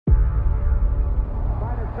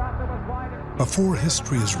Before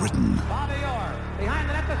history is written,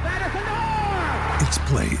 it's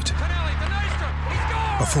played.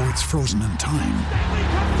 Before it's frozen in time,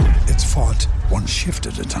 it's fought one shift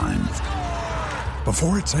at a time.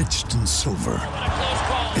 Before it's etched in silver,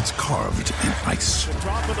 it's carved in ice.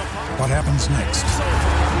 What happens next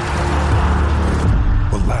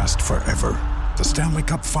will last forever. The Stanley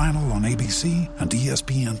Cup Final on ABC and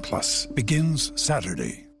ESPN+ begins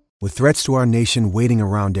Saturday. With threats to our nation waiting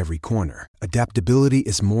around every corner, adaptability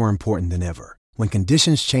is more important than ever. When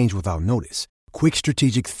conditions change without notice, quick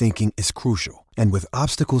strategic thinking is crucial. And with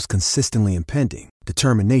obstacles consistently impending,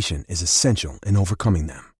 determination is essential in overcoming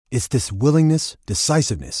them. It's this willingness,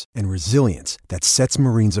 decisiveness, and resilience that sets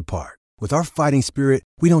Marines apart. With our fighting spirit,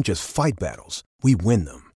 we don't just fight battles, we win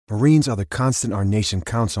them. Marines are the constant our nation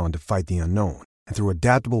counts on to fight the unknown. And through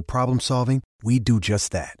adaptable problem solving, we do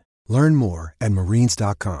just that. Learn more at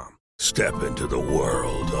marines.com. Step into the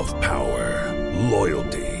world of power,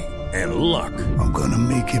 loyalty, and luck. I'm gonna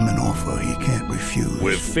make him an offer he can't refuse.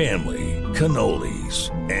 With family, cannolis,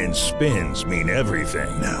 and spins mean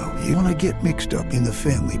everything. Now, you wanna get mixed up in the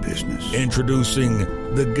family business. Introducing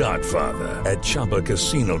The Godfather at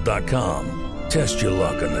ChumbaCasino.com. Test your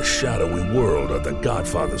luck in the shadowy world of The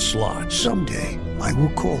Godfather slot. Someday, I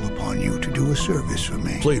will call upon you to do a service for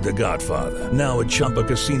me. Play The Godfather now at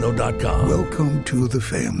ChumbaCasino.com. Welcome to the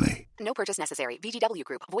family. No purchase necessary. VGW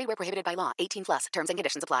Group. Void where prohibited by law. 18+. Terms and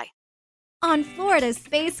conditions apply. On Florida's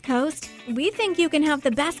Space Coast, we think you can have the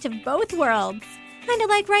best of both worlds. Kind of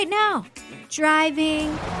like right now. Driving,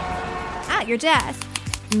 at your desk,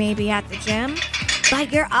 maybe at the gym,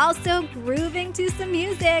 but you're also grooving to some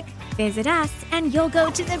music. Visit us and you'll go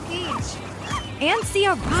to the beach and see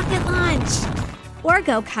a rocket launch or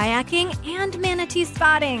go kayaking and manatee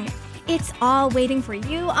spotting. It's all waiting for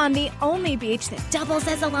you on the only beach that doubles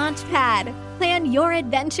as a launch pad. Plan your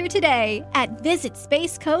adventure today at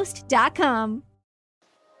visitspacecoast.com.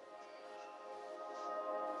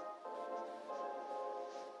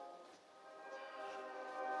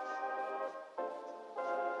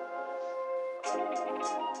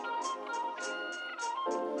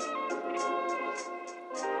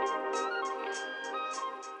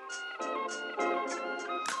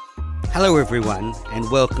 Hello everyone,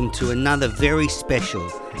 and welcome to another very special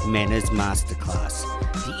Manners Masterclass,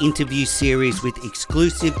 the interview series with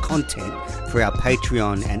exclusive content for our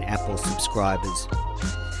Patreon and Apple subscribers.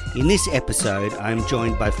 In this episode, I am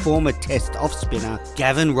joined by former Test off-spinner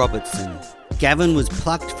Gavin Robertson. Gavin was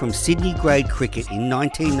plucked from Sydney grade cricket in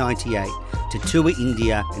 1998 to tour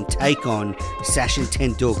India and take on Sachin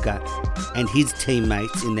Tendulkar and his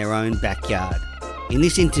teammates in their own backyard. In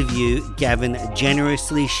this interview, Gavin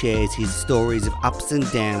generously shares his stories of ups and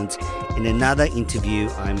downs in another interview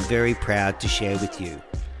I'm very proud to share with you.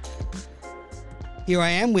 Here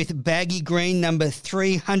I am with baggy green number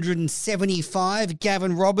 375,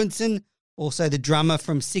 Gavin Robertson, also the drummer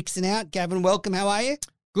from Six and Out. Gavin, welcome. How are you?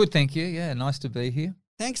 Good, thank you. Yeah, nice to be here.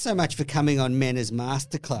 Thanks so much for coming on Manners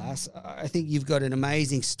Masterclass. I think you've got an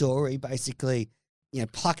amazing story, basically,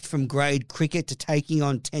 plucked from grade cricket to taking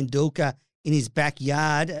on Tendulkar in his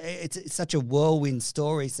backyard. It's such a whirlwind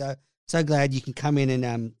story, so glad you can come in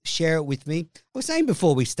and share it with me. I was saying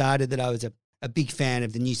before we started that I was a big fan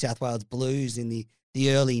of the New South Wales Blues in the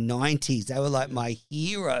early 90s. They were like my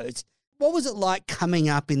heroes. What was it like coming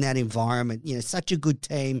up in that environment? Such a good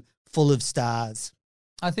team full of stars.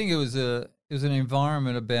 I think it was an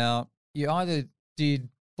environment about, you either did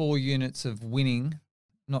 4 units of winning,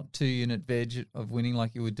 not 2-unit veg of winning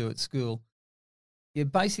like you would do at school. You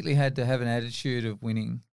basically had to have an attitude of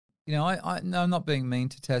winning. I'm not being mean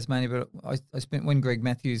to Tasmania, but I spent, when Greg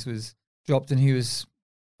Matthews was dropped and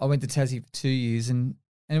I went to Tassie for 2 years and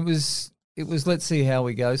it was let's see how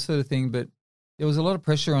we go sort of thing. But there was a lot of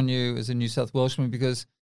pressure on you as a New South Welshman because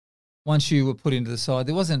once you were put into the side,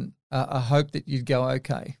 there wasn't a hope that you'd go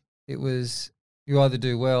okay. It was you either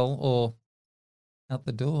do well or out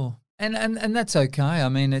the door. And that's okay. I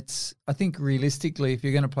mean, I think realistically, if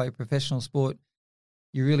you're going to play professional sport,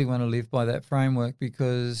 you really want to live by that framework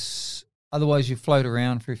because otherwise you float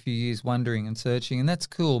around for a few years wondering and searching, and that's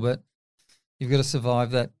cool, but you've got to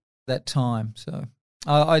survive that time. So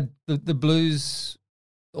the Blues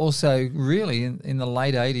also really in the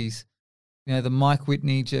late 80s, the Mike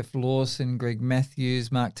Whitney, Jeff Lawson, Greg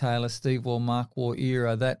Matthews, Mark Taylor, Steve Waugh, Mark Waugh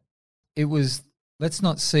era, that it was, let's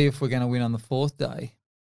not see if we're going to win on the 4th day.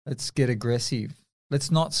 Let's get aggressive.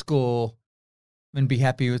 Let's not score and be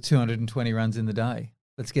happy with 220 runs in the day.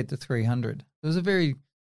 Let's get to 300. It was a very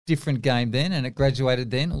different game then, and it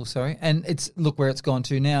graduated then. And look where it's gone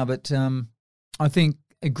to now. But I think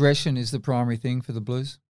aggression is the primary thing for the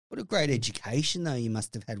Blues. What a great education, though, you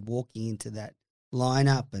must have had walking into that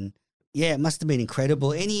lineup. And, yeah, it must have been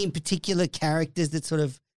incredible. Any in particular characters that sort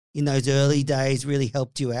of in those early days really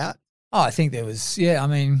helped you out? Oh, I think there was, I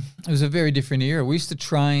mean, it was a very different era. We used to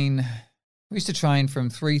train from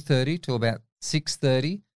 3:30 to about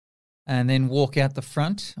 6:30 and then walk out the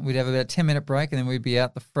front. We'd have about a 10-minute break and then we'd be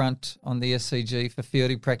out the front on the SCG for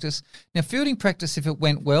fielding practice. Now, fielding practice, if it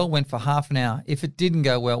went well, went for half an hour. If it didn't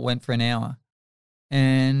go well, went for an hour.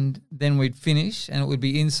 And then we'd finish and it would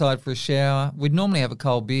be inside for a shower. We'd normally have a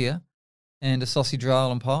cold beer and a sausage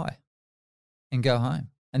roll and pie and go home.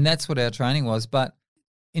 And that's what our training was. But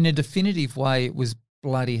in a definitive way, it was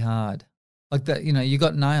bloody hard. Like that, you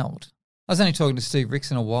got nailed. I was only talking to Steve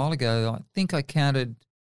Rickson a while ago. I think I counted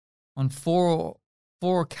on four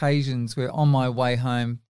occasions where on my way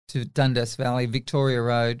home to Dundas Valley, Victoria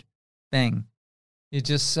Road, bang. You're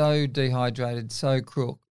just so dehydrated, so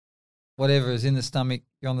crook. Whatever is in the stomach,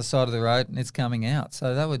 you're on the side of the road and it's coming out.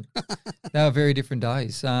 So they were very different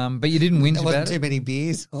days. But you didn't whinge about it. There wasn't too many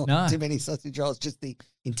beers or too many sausage rolls, just the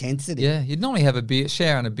intensity. Yeah, you'd normally have a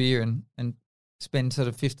shower and a beer and spend sort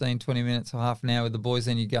of 15, 20 minutes or half an hour with the boys,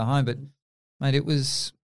 then you go home. But, mate, it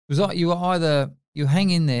was like you were either you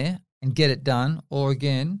hang in there and get it done or,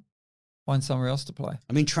 again, find somewhere else to play.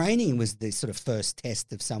 I mean, training was the sort of first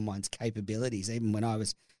test of someone's capabilities. Even when I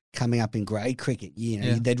was coming up in grade cricket,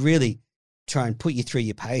 they'd really try and put you through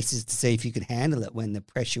your paces to see if you could handle it when the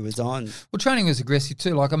pressure was on. Well, training was aggressive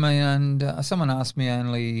too. Like, I mean, and someone asked me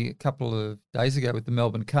only a couple of days ago with the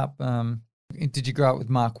Melbourne Cup, did you grow up with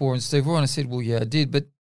Mark Waugh and Steve Waugh? And I said, well, yeah, I did. But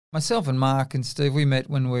myself and Mark and Steve, we met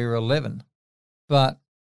when we were 11. But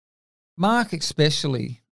Mark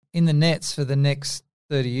especially, in the nets for the next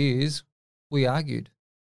 30 years, we argued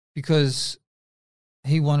because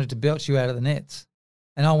he wanted to belch you out of the nets.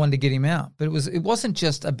 And I wanted to get him out. But it wasn't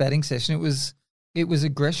just a batting session. It was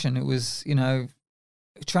aggression. It was,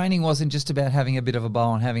 training wasn't just about having a bit of a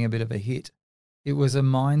bowl and having a bit of a hit. It was a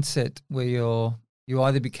mindset where you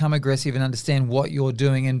either become aggressive and understand what you're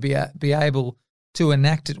doing and be able to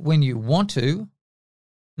enact it when you want to,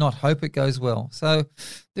 not hope it goes well. So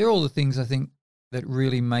they're all the things I think that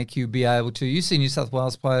really make you be able to. You see New South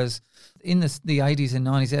Wales players in the 80s and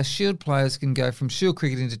 90s, our Shield players can go from Shield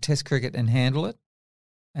cricket into Test cricket and handle it.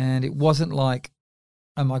 And it wasn't like,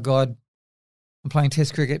 oh, my God, I'm playing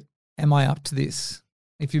Test cricket. Am I up to this?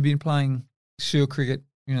 If you've been playing Shield cricket,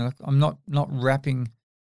 I'm not rapping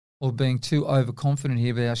or being too overconfident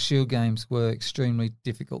here, but our Shield games were extremely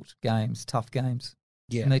difficult games, tough games.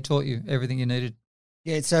 Yeah. And they taught you everything you needed.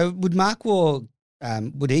 Yeah, so would Mark Waugh,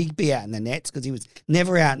 would he be out in the nets? Because he was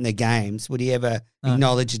never out in the games. Would he ever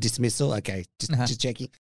acknowledge a dismissal? Okay, just checking.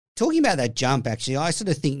 Talking about that jump, actually, I sort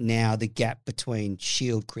of think now the gap between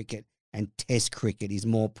Shield cricket and Test cricket is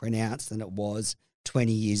more pronounced than it was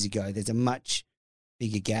 20 years ago. There's a much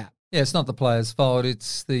bigger gap. Yeah, it's not the players' fault.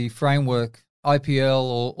 It's the framework.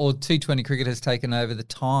 IPL or T20 cricket has taken over the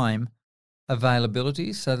time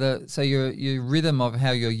availability. So your rhythm of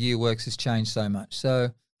how your year works has changed so much. So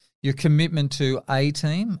your commitment to a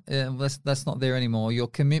team, that's not there anymore. Your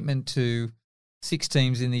commitment to 6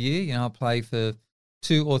 teams in the year, I play for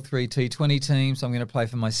 2 or 3 T20 teams. I'm going to play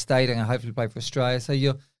for my state. I'm going to hopefully play for Australia. So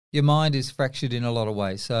your mind is fractured in a lot of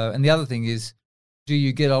ways. So, and the other thing is, do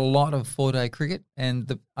you get a lot of 4-day cricket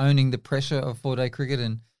and owning the pressure of 4-day cricket?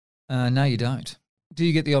 And no, you don't. Do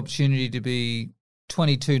you get the opportunity to be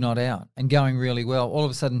 22 not out and going really well? All of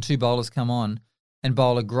a sudden 2 bowlers come on and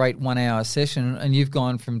bowl a great 1-hour session and you've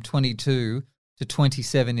gone from 22 to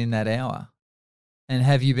 27 in that hour. And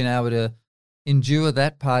have you been able to endure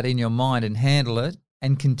that part in your mind and handle it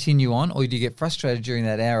and continue on, or do you get frustrated during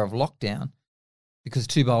that hour of lockdown because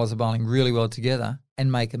 2 bowlers are bowling really well together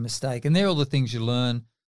and make a mistake? And they're all the things you learn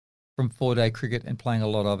from 4-day cricket and playing a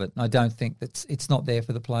lot of it. And I don't think it's not there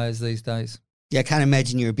for the players these days. Yeah, I can't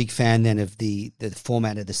imagine you're a big fan then of the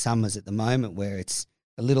format of the summers at the moment, where it's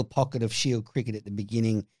a little pocket of Shield cricket at the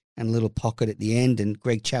beginning and a little pocket at the end. And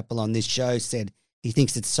Greg Chappell on this show said he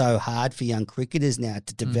thinks it's so hard for young cricketers now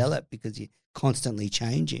to develop because you're constantly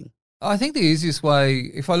changing. I think the easiest way,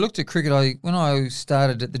 if I looked at cricket, when I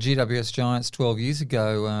started at the GWS Giants 12 years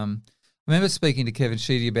ago, I remember speaking to Kevin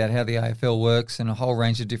Sheedy about how the AFL works and a whole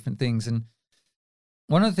range of different things. And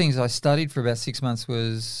one of the things I studied for about 6 months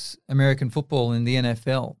was American football in the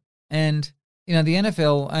NFL. And, the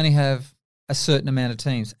NFL only have a certain amount of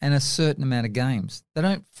teams and a certain amount of games. They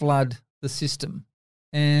don't flood the system.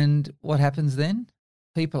 And what happens then?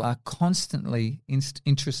 People are constantly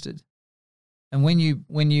interested. And when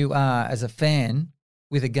you are, as a fan,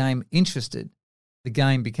 with a game interested, the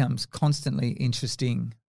game becomes constantly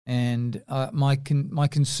interesting. And my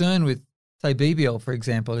concern with say BBL, for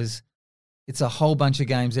example, it's a whole bunch of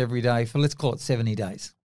games every day for, let's call it 70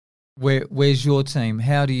 days. Where's your team?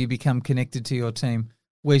 How do you become connected to your team?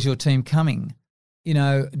 Where's your team coming?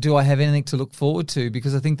 Do I have anything to look forward to?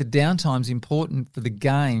 Because I think the downtime's important for the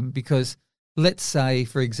game because let's say,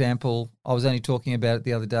 for example, I was only talking about it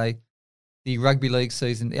the other day, the rugby league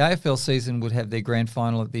season, the AFL season would have their grand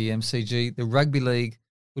final at the MCG. The rugby league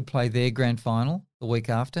would play their grand final the week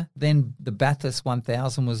after. Then the Bathurst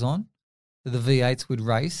 1000 was on, so the V8s would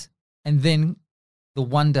race, and then the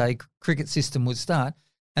one-day cricket system would start.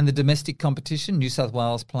 And the domestic competition, New South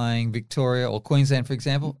Wales playing Victoria or Queensland, for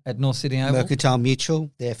example, at North Sydney Oval. Mercantile Mutual,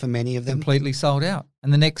 there for many of them. Completely sold out.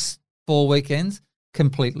 And the next 4 weekends,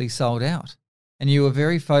 completely sold out. And you were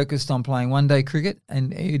very focused on playing one-day cricket,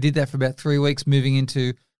 and you did that for about 3 weeks, moving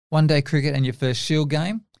into one-day cricket and your first Shield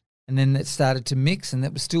game. And then it started to mix, and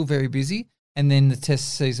that was still very busy. And then the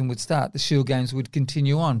Test season would start. The Shield games would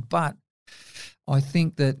continue on. But I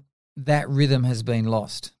think that rhythm has been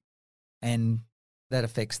lost, and that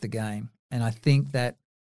affects the game. And I think that,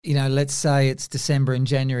 let's say it's December and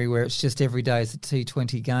January where it's just every day is a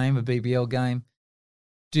T20 game, a BBL game.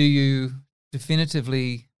 Do you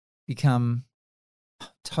definitively become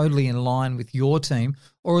totally in line with your team,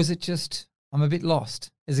 or is it just, I'm a bit lost?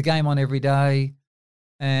 There's a game on every day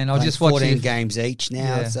and I'll just watch 14 games each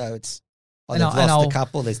now, so it's, they've lost a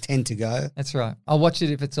couple, there's 10 to go. That's right. I'll watch it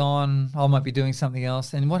if it's on, I might be doing something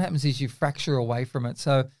else. And what happens is you fracture away from it.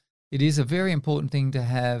 So it is a very important thing to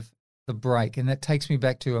have the break, and that takes me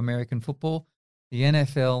back to American football, the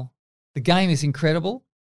NFL. The game is incredible.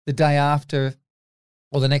 The day after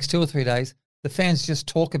or the next 2 or 3 days, the fans just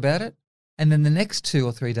talk about it, and then the next 2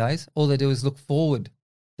 or 3 days, all they do is look forward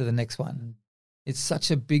to the next one. It's such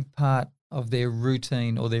a big part of their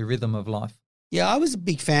routine or their rhythm of life. Yeah, I was a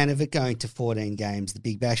big fan of it going to 14 games, the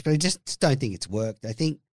Big Bash, but I just don't think it's worked. I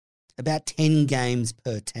think about 10 games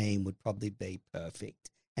per team would probably be perfect.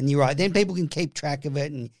 And you're right, then people can keep track of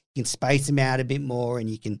it and you can space them out a bit more and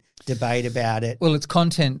you can debate about it. Well, it's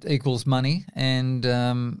content equals money, and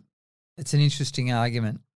it's an interesting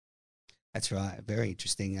argument. That's right, very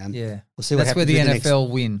interesting. Yeah, we'll see what happens. That's where the NFL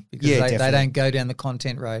win, because they don't go down the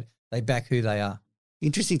content road. They back who they are.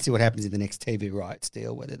 Interesting to see what happens in the next TV rights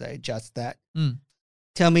deal, whether they adjust that. Mm.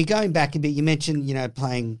 Tell me, going back a bit, you mentioned,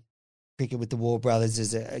 playing cricket with the War Brothers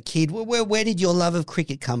as a kid. Where did your love of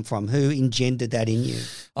cricket come from? Who engendered that in you?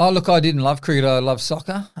 Oh, look, I didn't love cricket. I loved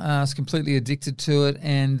soccer. I was completely addicted to it.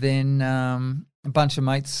 And then a bunch of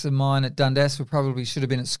mates of mine at Dundas should have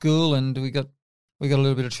been at school, and we got a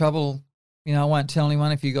little bit of trouble. I won't tell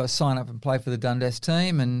anyone if you guys sign up and play for the Dundas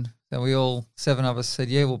team. And so we all, 7 of us, said,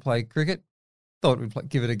 yeah, we'll play cricket. Thought we'd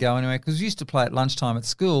give it a go anyway, because we used to play at lunchtime at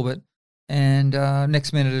school, and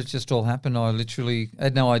next minute it just all happened. I literally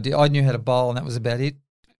had no idea. I knew how to bowl, and that was about it.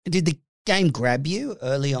 Did the game grab you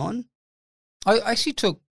early on? I actually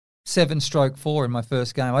took 7-4 in my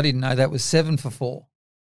first game. I didn't know that was 7 for 4.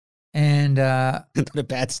 And not a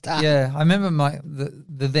bad start. Yeah, I remember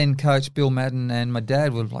the then coach, Bill Madden, and my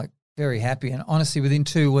dad were very happy. And honestly, within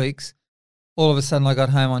 2 weeks, all of a sudden I got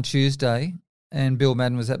home on Tuesday, and Bill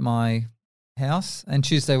Madden was at my house. And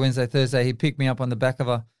Tuesday, Wednesday, Thursday, he picked me up on the back of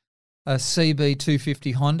a CB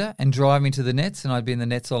 250 Honda and drive me to the nets, and I'd be in the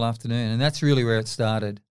nets all afternoon. And that's really where it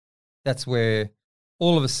started. That's where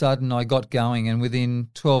all of a sudden I got going, and within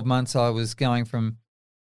 12 months I was going from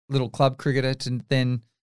little club cricketer to then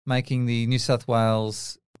making the New South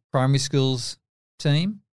Wales primary schools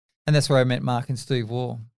team. And that's where I met Mark and Steve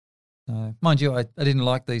Waugh. Mind you, I didn't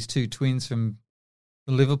like these two twins from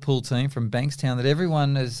the Liverpool team from Bankstown, that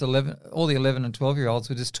everyone all the 11 and 12-year-olds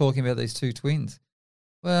were just talking about these two twins.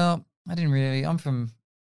 Well, I didn't really. I'm from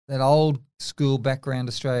that old school background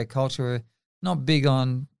Australia culture. We're not big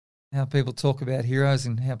on how people talk about heroes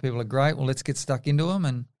and how people are great. Well, let's get stuck into them.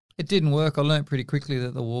 And it didn't work. I learnt pretty quickly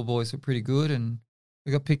that the War Boys were pretty good, and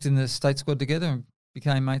we got picked in the state squad together and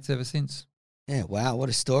became mates ever since. Yeah, wow, what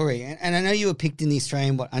a story. And I know you were picked in the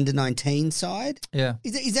Australian, under-19 side? Yeah.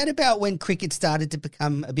 Is that about when cricket started to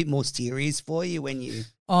become a bit more serious for you when you...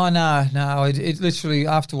 Oh, no. It literally,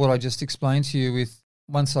 after what I just explained to you,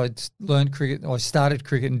 once I'd learned cricket, I started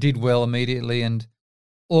cricket and did well immediately, and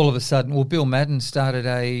all of a sudden, Bill Madden started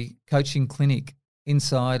a coaching clinic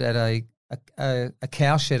inside at a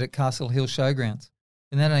cowshed at Castle Hill Showgrounds.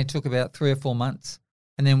 And that only took about 3 or 4 months.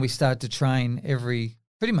 And then we started to train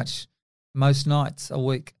pretty much most nights a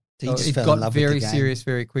week. So it got very serious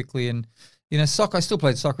very quickly. And, soccer, I still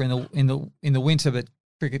played soccer in the winter, but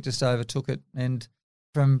cricket just overtook it. And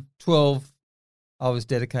from 12, I was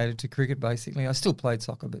dedicated to cricket, basically. I still played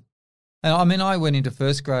soccer, I went into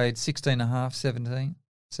first grade, 16 and a half, 17.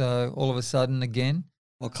 So all of a sudden, again.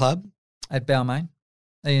 What club? at Balmain.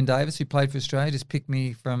 Ian Davis, who played for Australia, just picked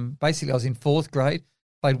me from basically I was in fourth grade,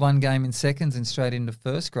 played one game in seconds and straight into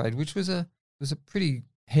first grade, which was a pretty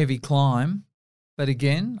heavy climb. But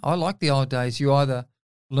again, I like the old days. You either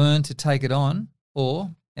learn to take it on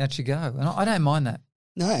or out you go. And I don't mind that.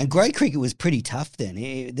 No, and grade cricket was pretty tough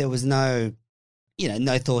then. There was no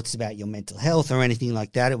thoughts about your mental health or anything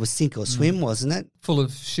like that. It was sink or swim, wasn't it? Full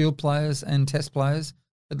of Shield players and Test players,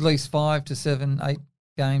 at least 5 to 7, 8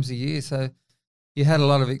 games a year. So you had a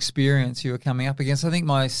lot of experience you were coming up against. I think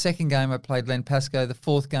my second game I played Len Pascoe. The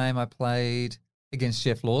fourth game I played against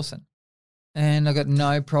Jeff Lawson. And I got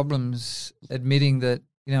no problems admitting that,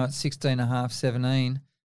 at 16 and a half, 17,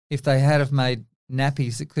 if they had have made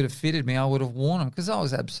nappies that could have fitted me, I would have worn them because I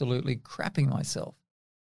was absolutely crapping myself,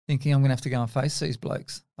 thinking I'm going to have to go and face these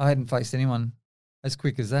blokes. I hadn't faced anyone as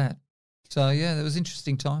quick as that. So, yeah, there was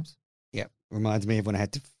interesting times. Yeah, reminds me of when I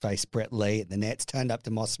had to face Brett Lee at the Nets, turned up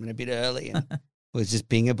to Mossman a bit early and was just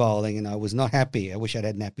binger bowling, and I was not happy. I wish I'd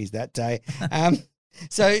had nappies that day.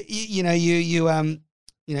 So,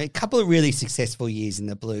 a couple of really successful years in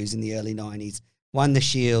the Blues in the early 90s, won the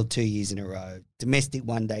Shield 2 years in a row, domestic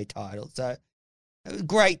one-day title. So,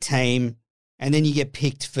 great team. And then you get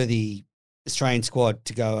picked for the Australian squad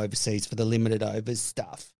to go overseas for the limited overs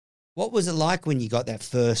stuff. What was it like when you got that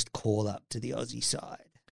first call up to the Aussie side?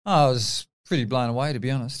 I was pretty blown away, to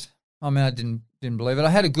be honest. I mean, I didn't believe it. I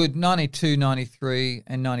had a good 92, 93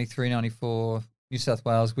 and 93, 94 New South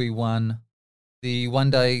Wales. We won the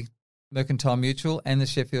one-day Mercantile Mutual and the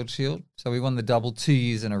Sheffield Shield. So we won the double 2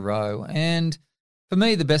 years in a row. And for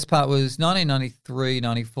me, the best part was 1993,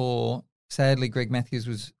 94. Sadly, Greg Matthews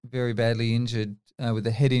was very badly injured with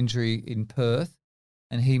a head injury in Perth,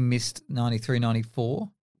 and he missed 93, 94.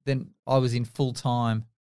 Then I was in full time,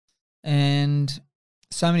 and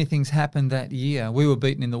so many things happened that year. We were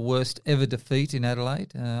beaten in the worst ever defeat in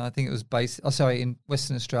Adelaide. I think it was in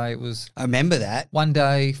Western Australia. It was. I remember that. 1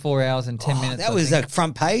 day, 4 hours and 10 minutes. That was a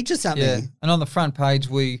front page or something. Yeah, and on the front page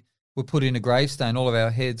we were put in a gravestone, all of our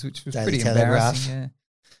heads, which was Daily pretty embarrassing. Yeah,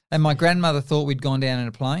 and my grandmother thought we'd gone down in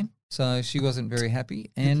a plane, so she wasn't very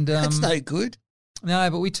happy. And that's no good. No,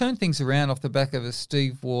 but we turned things around off the back of a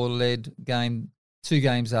Steve Waugh-led game 2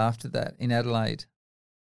 games after that in Adelaide.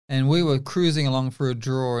 And we were cruising along for a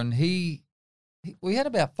draw, and we had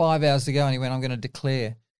about 5 hours to go, and he went, "I'm going to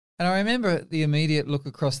declare." And I remember the immediate look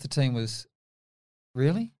across the team was,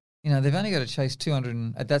 really? They've only got to chase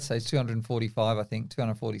 200, at that stage, 245, I think,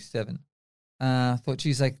 247. Thought,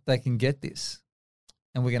 geez, they can get this,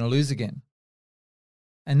 and we're going to lose again.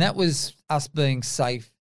 And that was us being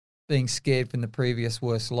safe, being scared from the previous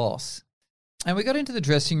worst loss. And we got into the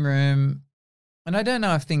dressing room, and I don't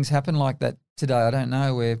know if things happen like that today. I don't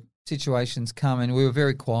know, where situations come, and we were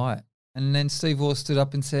very quiet. And then Steve Waugh stood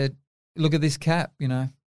up and said, "Look at this cap,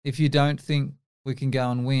 if you don't think we can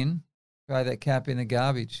go and win, throw that cap in the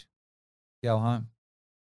garbage, go home,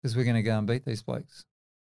 because we're going to go and beat these blokes."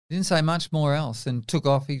 He didn't say much more else and took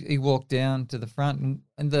off. He walked down to the front,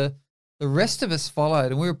 and the rest of us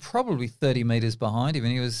followed, and we were probably 30 metres behind him,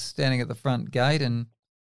 and he was standing at the front gate, and,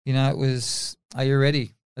 it was, "Are you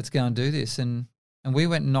ready? Let's go and do this." And we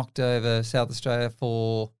went and knocked over South Australia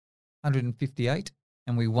for 158,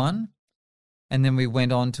 and we won. And then we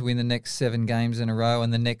went on to win the next 7 games in a row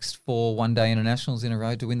and the next 4 one-day internationals in a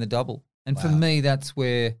row to win the double. And for me, that's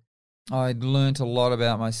where I'd learnt a lot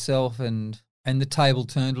about myself, and the table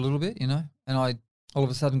turned a little bit, and I all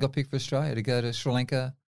of a sudden got picked for Australia to go to Sri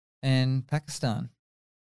Lanka and Pakistan.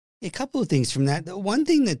 A couple of things from that. One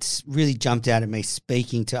thing that's really jumped out at me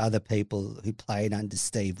speaking to other people who played under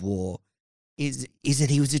Steve Waugh is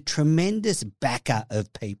that he was a tremendous backer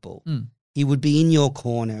of people. He would be in your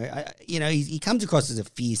corner. He comes across as a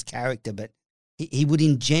fierce character, but he would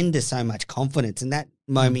engender so much confidence. And that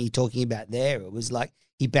moment you're talking about there, it was like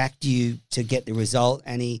he backed you to get the result,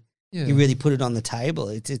 and he really put it on the table.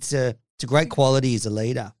 It's a great quality as a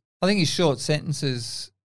leader. I think his short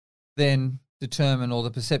sentences then determine, or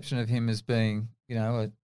the perception of him as being,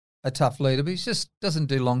 a tough leader, but he just doesn't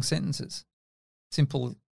do long sentences.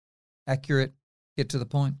 Simple, accurate, get to the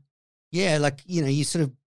point. Yeah, you sort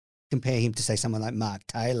of compare him to, say, someone like Mark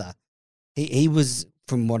Taylor. He was,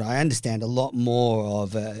 from what I understand, a lot more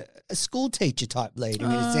of a school teacher type leader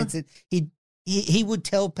in a sense that he would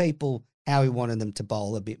tell people how he wanted them to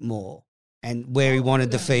bowl a bit more and where he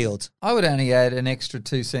wanted the field. I would only add an extra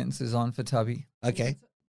 2 sentences on for Tubby. Okay.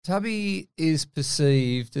 Tubby is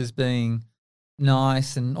perceived as being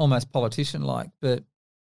nice and almost politician-like, but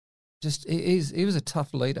just he was a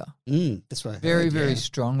tough leader. That's right. Very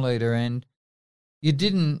strong leader, and you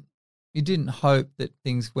didn't hope that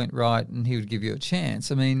things went right and he would give you a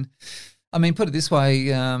chance. I mean, put it this way,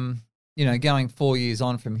 going 4 years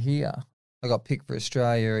on from here, I got picked for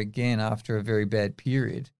Australia again after a very bad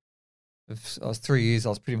period. I was 3 years, I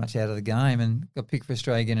was pretty much out of the game, and got picked for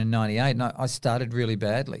Australia again in 98. And I started really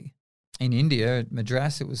badly. In India, at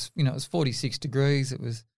Madras, it was 46 degrees.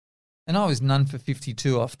 And I was none for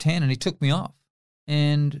 52 off 10, and he took me off.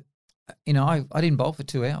 And, I didn't bowl for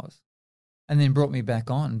 2 hours and then brought me back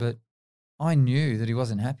on. But I knew that he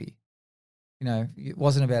wasn't happy. It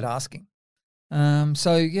wasn't about asking.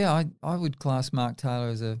 I would class Mark Taylor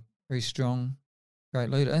as a very strong, great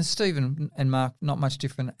leader. And Stephen and Mark, not much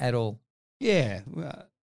different at all. Yeah.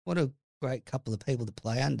 What a great couple of people to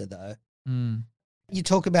play under, though. Mm. You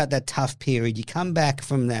talk about that tough period. You come back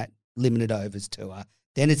from that limited overs tour.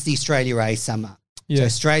 Then it's the Australia A summer. Yeah. So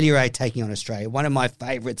Australia A taking on Australia, one of my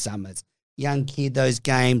favourite summers. Young kid, those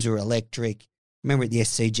games were electric. Remember at the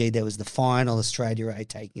SCG, there was the final, Australia A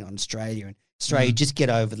taking on Australia, and Australia just get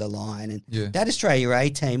over the line. And that Australia A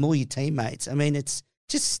team, all your teammates, I mean, it's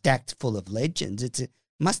just stacked full of legends. It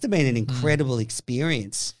must have been an incredible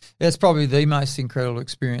experience. It's probably the most incredible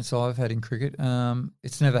experience I've had in cricket.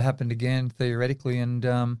 It's never happened again, theoretically. And,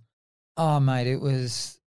 mate, it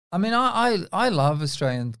was... I mean, I love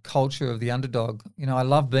Australian culture of the underdog. I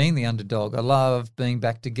love being the underdog. I love being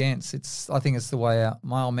backed against. I think it's the way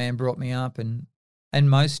my old man brought me up, and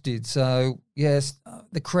most did. So, yes,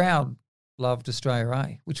 the crowd loved Australia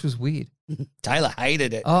A, which was weird. Taylor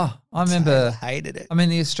hated it. Oh, I remember. Taylor hated it. I mean,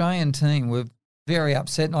 the Australian team were very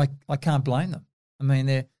upset, and I can't blame them. I mean,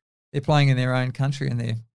 they're playing in their own country, and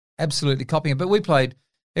they're absolutely copying it. But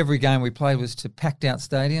every game we played was to packed out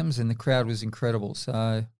stadiums, and the crowd was incredible.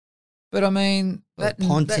 So... But, I mean...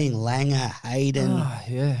 Ponting, Langer, Hayden. Oh,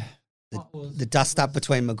 yeah. The dust-up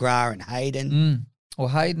between McGrath and Hayden. Well,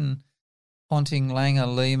 Hayden, Ponting,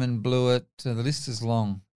 Langer, Lehman, Blewett, the list is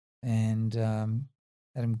long. And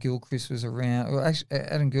Adam Gilchrist was around. Well, actually,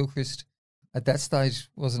 Adam Gilchrist at that stage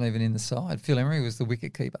wasn't even in the side. Phil Emery was the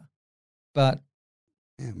wicket-keeper. But...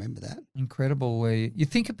 Yeah, I remember that. Incredible. Where you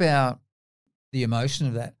think about the emotion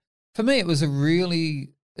of that. For me, it was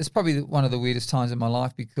it's probably one of the weirdest times in my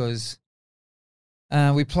life because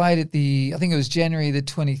we played at I think it was January the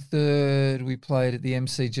 23rd, we played at the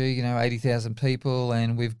MCG, 80,000 people,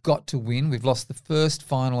 and we've got to win. We've lost the first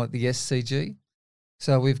final at the SCG,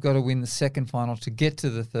 so we've got to win the second final to get to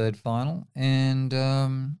the third final, and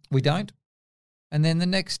we don't. And then the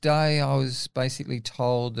next day I was basically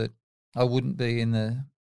told that I wouldn't be in the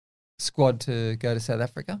squad to go to South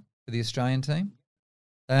Africa for the Australian team.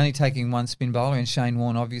 They're only taking one spin bowler in Shane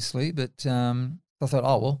Warne, obviously, but I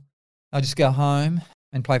thought, I'll just go home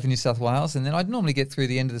and play for New South Wales, and then I'd normally get through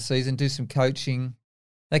the end of the season, do some coaching.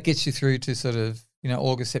 That gets you through to sort of,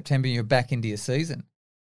 August, September, you're back into your season.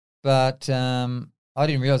 But I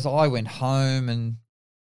didn't realise. I went home, and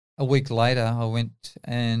a week later I went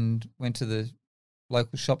to the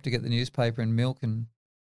local shop to get the newspaper and milk and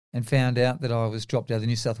found out that I was dropped out of the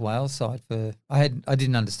New South Wales side I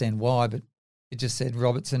didn't understand why, but it just said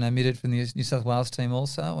Robertson omitted from the New South Wales team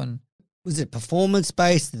also. And was it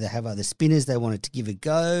performance-based? Did they have other spinners they wanted to give a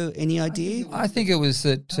go? Any idea? I think it was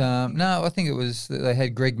that I think it was that they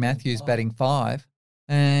had Greg Matthews batting 5.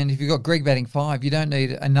 And if you've got Greg batting 5, you don't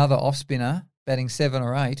need another off-spinner batting 7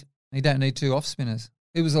 or 8. You don't need 2 off-spinners.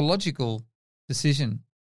 It was a logical decision,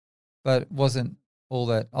 but it wasn't all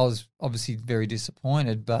that. I was obviously very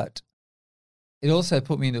disappointed, but it also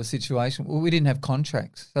put me into a situation where we didn't have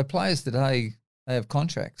contracts. So players today, they have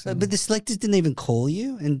contracts. But the selectors didn't even call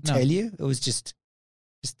you and tell you? It was just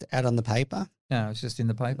out on the paper? No, it was just in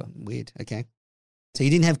the paper. Weird. Okay. So you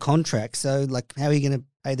didn't have contracts. So, how are you going to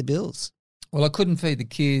pay the bills? Well, I couldn't feed the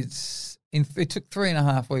kids. It took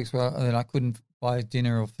 3.5 weeks where I couldn't buy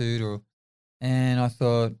dinner or food. And I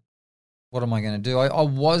thought, what am I going to do? I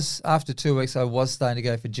was, after 2 weeks, I was starting to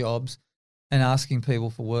go for jobs and asking people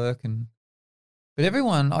for work. But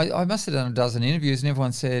everyone, I must have done a dozen interviews, and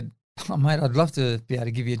everyone said, oh, mate, I'd love to be able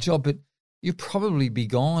to give you a job, but you'll probably be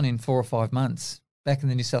gone in 4 or 5 months back in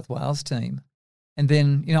the New South Wales team. And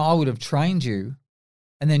then, I would have trained you,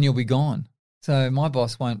 and then you'll be gone. So my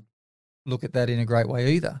boss won't look at that in a great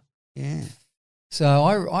way either. Yeah. So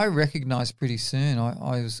I recognised pretty soon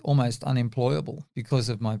I was almost unemployable because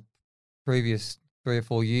of my previous 3 or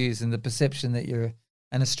 4 years and the perception that you're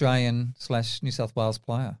an Australian/New South Wales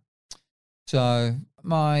player. So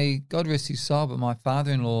God rest his soul, but my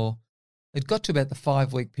father-in-law, it got to about the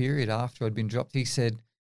 5-week period after I'd been dropped. He said,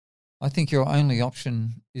 I think your only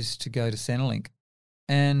option is to go to Centrelink.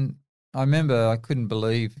 And I remember I couldn't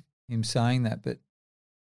believe him saying that, but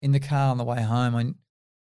in the car on the way home,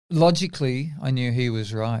 logically I knew he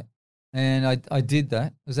was right. And I did that.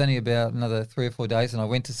 It was only about another 3 or 4 days, and I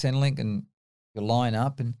went to Centrelink and you line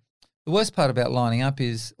up, and the worst part about lining up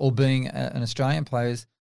is, or being an Australian player is,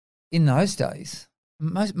 in those days,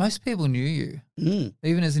 most people knew you,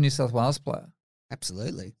 even as a New South Wales player.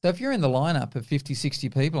 Absolutely. So if you're in the lineup of 50, 60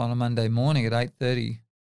 people on a Monday morning at 8:30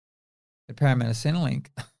 at Parramatta Centrelink,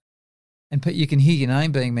 and you can hear your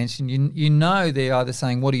name being mentioned, you know they're either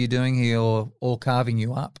saying, what are you doing here, or carving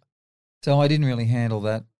you up. So I didn't really handle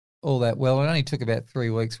that all that well. It only took about 3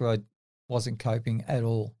 weeks where I wasn't coping at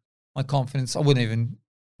all. My confidence, I wouldn't even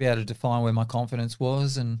be able to define where my confidence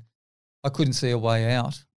was, and I couldn't see a way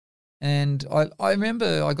out. And I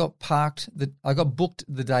remember I got booked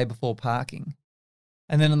the day before parking.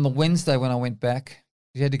 And then on the Wednesday when I went back,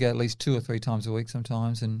 you had to go at least 2 or 3 times a week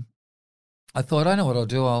sometimes. And I thought, I know what I'll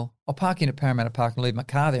do. I'll park in at Parramatta Park and leave my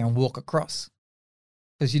car there and walk across,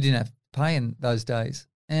 because you didn't have to pay in those days.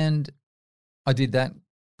 And I did that,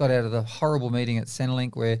 got out of the horrible meeting at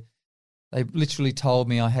Centrelink where they literally told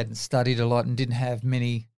me I hadn't studied a lot and didn't have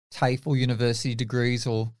many TAFE or university degrees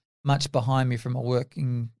or much behind me from a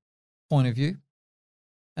working point of view.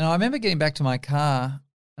 And I remember getting back to my car,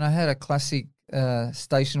 and I had a classic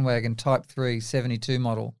station wagon Type 3 72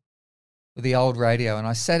 model with the old radio, and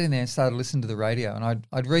I sat in there and started listening to the radio, and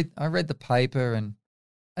I read the paper, and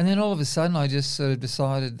then all of a sudden I just sort of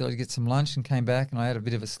decided that I'd get some lunch and came back, and I had a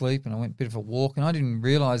bit of a sleep, and I went a bit of a walk, and I didn't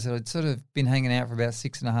realise that I'd sort of been hanging out for about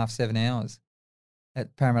 6.5, 7 hours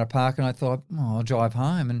at Parramatta Park, and I thought, I'll drive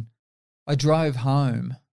home. And I drove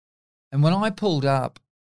home, and when I pulled up,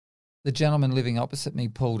 the gentleman living opposite me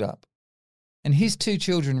pulled up, and his 2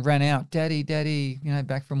 children ran out, Daddy,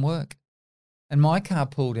 back from work. And my car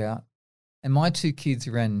pulled out, and my 2 kids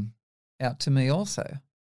ran out to me also.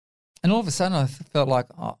 And all of a sudden I felt like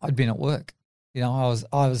I'd been at work. I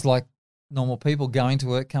was like normal people, going to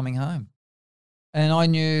work, coming home. And I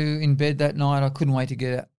knew in bed that night I couldn't wait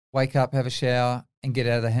to wake up, have a shower and get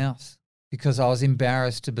out of the house, because I was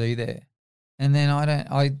embarrassed to be there. And then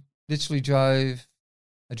I literally drove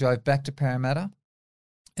back to Parramatta,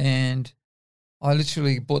 and I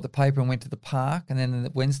literally bought the paper and went to the park. And then on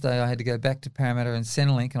Wednesday I had to go back to Parramatta and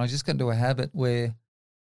Centrelink, and I just got into a habit where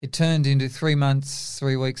it turned into 3 months,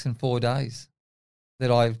 3 weeks and 4 days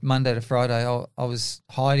that Monday to Friday, I was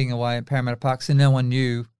hiding away at Parramatta Park, so no one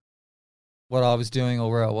knew what I was doing or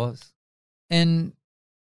where I was. And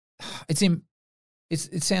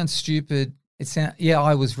it sounds stupid.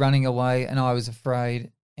 I was running away and I was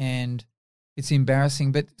afraid, and it's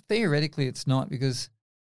embarrassing, but theoretically it's not, because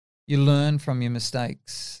you learn from your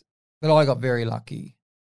mistakes. But I got very lucky.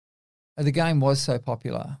 The game was so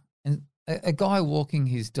popular, and a guy walking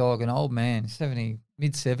his dog, an old man,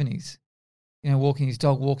 mid-70s, walking his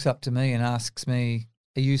dog, walks up to me and asks me,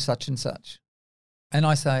 are you such and such? And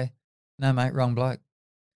I say, no, mate, wrong bloke.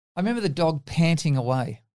 I remember the dog panting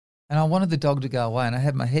away, and I wanted the dog to go away, and I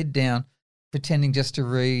had my head down pretending just to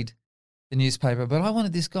read the newspaper, but I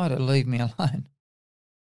wanted this guy to leave me alone.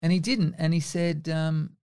 And he didn't, and he said,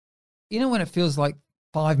 when it feels like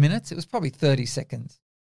 5 minutes? It was probably 30 seconds.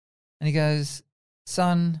 And he goes,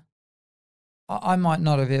 son, I might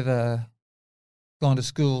not have ever gone to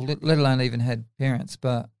school, let alone even had parents,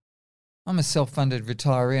 but I'm a self-funded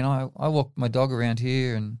retiree, and I walk my dog around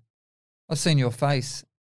here, and I've seen your face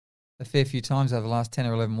a fair few times over the last 10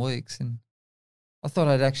 or 11 weeks, and I thought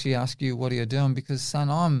I'd actually ask you, what are you doing? Because,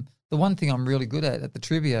 son, the one thing I'm really good at the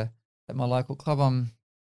trivia at my local club,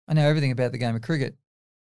 I know everything about the game of cricket.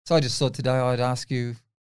 So I just thought today I'd ask you,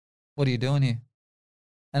 what are you doing here?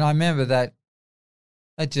 And I remember that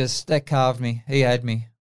carved me. He had me.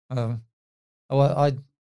 By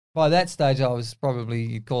that stage I was probably,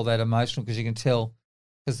 you'd call that emotional, because you can tell,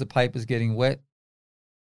 because the paper's getting wet.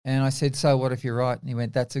 And I said, so what if you're right? And he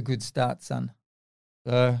went, that's a good start, son.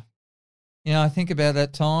 So, I think about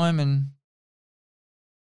that time, and,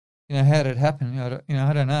 how did it happen?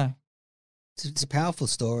 I don't know. It's a powerful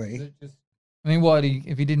story. I mean,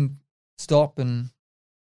 if he didn't stop, and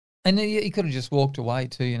he could have just walked away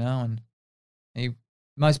too, and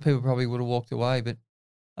most people probably would have walked away. But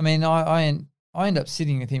I mean, I ended up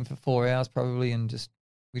sitting with him for 4 hours probably, and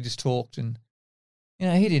we just talked, and he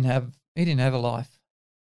didn't have a life.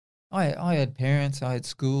 I had parents, I had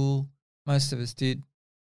school, most of us did.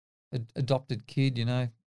 Adopted kid,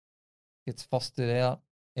 gets fostered out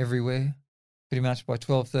everywhere. Pretty much by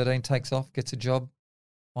 12, 13, takes off, gets a job,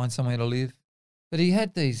 finds somewhere to live. But he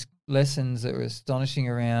had these lessons that were astonishing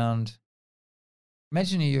around.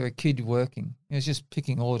 Imagine you're a kid working, it's just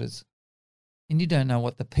picking orders, and you don't know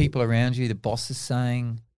what the people around you, the boss is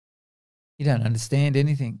saying. You don't understand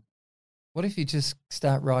anything. What if you just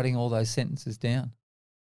start writing all those sentences down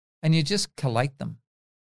and you just collate them?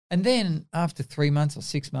 And then after 3 months or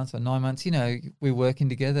 6 months or 9 months, we're working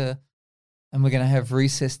together. and we're going to have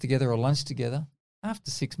recess together or lunch together.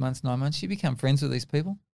 After 6 months, 9 months, you become friends with these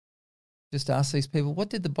people. Just ask these people, what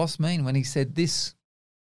did the boss mean when he said this?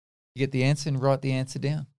 You get the answer and write the answer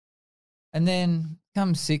down. And then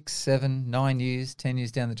come 6, 7, 9 years, 10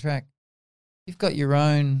 years down the track, you've got your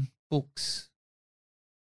own books,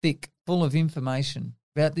 thick, full of information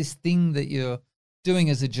about this thing that you're doing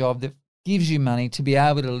as a job that gives you money to be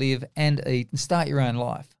able to live and eat and start your own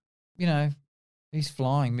life. You know, he's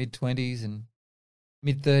flying mid-20s and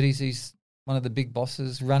mid-30s. He's one of the big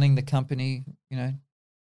bosses running the company, you know,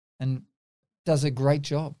 and does a great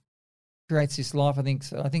job. Creates this life. I think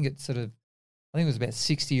it was about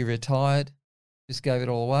 60 he retired, just gave it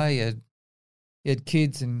all away. He had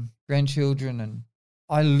kids and grandchildren, and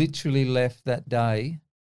I literally left that day.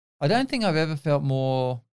 I don't think I've ever felt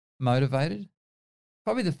more motivated.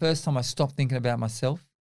 Probably the first time I stopped thinking about myself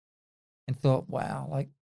and thought, wow, like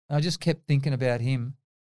I just kept thinking about him.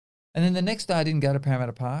 And then the next day I didn't go to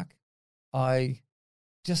Parramatta Park. I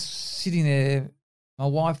just sitting there, my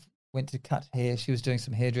wife went to cut hair. She was doing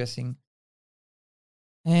some hairdressing.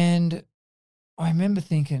 And I remember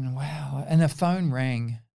thinking, wow. And the phone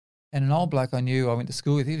rang, and an old bloke I knew I went to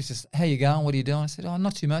school with, he was just, how you going? What are you doing? I said, oh,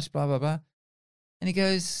 not too much, blah, blah, blah. And he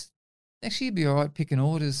goes, actually, you'd be all right picking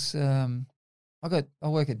orders. I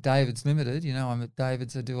work at David's Limited. You know, I'm at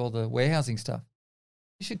David's. I do all the warehousing stuff.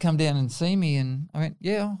 You should come down and see me. And I went,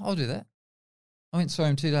 yeah, I'll do that. I went and saw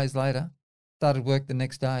him 2 days later, started work the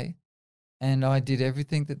next day, and I did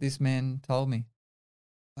everything that this man told me.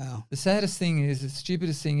 Wow. The saddest thing is, the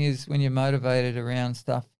stupidest thing is when you're motivated around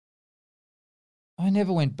stuff, I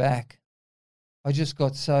never went back. I just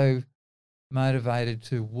got so motivated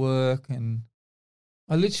to work, and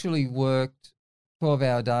I literally worked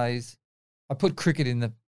 12-hour days. I put cricket in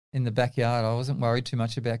the backyard. I wasn't worried too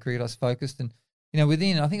much about cricket. I was focused, and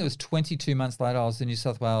within, I think it was 22 months later, I was the New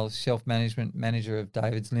South Wales Shelf Management Manager of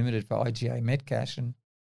David's Limited for IGA Metcash, and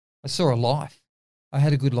I saw a life. I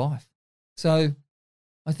had a good life. So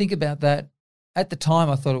I think about that. At the time,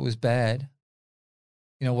 I thought it was bad,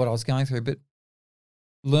 what I was going through, but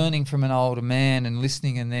learning from an older man and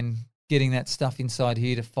listening and then getting that stuff inside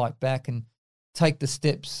here to fight back and take the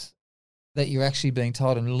steps that you're actually being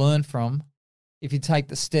told and learn from. If you take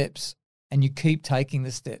the steps and you keep taking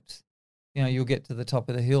the steps, you'll get to the top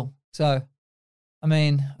of the hill. So, I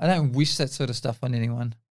don't wish that sort of stuff on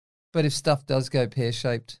anyone, but if stuff does go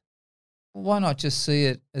pear-shaped, why not just see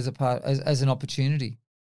it as as an opportunity?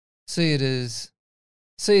 See it as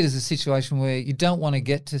a situation where you don't want to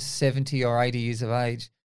get to 70 or 80 years of age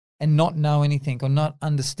and not know anything or not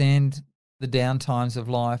understand the downtimes of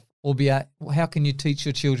life, or how can you teach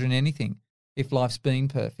your children anything if life's been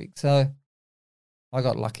perfect? So I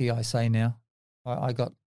got lucky, I say now. I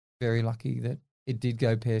got very lucky that it did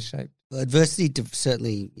go pear-shaped. Well, adversity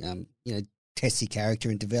certainly, tests your character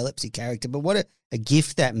and develops your character. But what a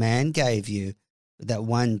gift that man gave you that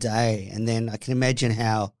one day. And then I can imagine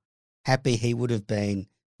how happy he would have been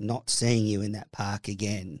not seeing you in that park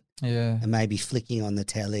again. Yeah. And maybe flicking on the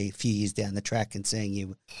telly a few years down the track and seeing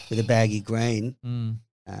you with a baggy green.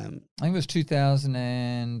 I think it was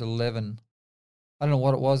 2011. I don't know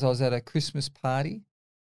what it was. I was at a Christmas party.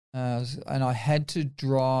 And I had to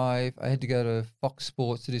drive. I had to go to Fox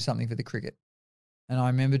Sports to do something for the cricket. And I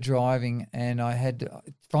remember driving, and I had to,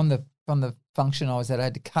 from the function I was at, I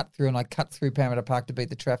had to cut through, and I cut through Parramatta Park to beat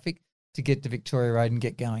the traffic to get to Victoria Road and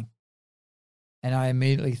get going. And I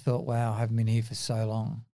immediately thought, wow, I haven't been here for so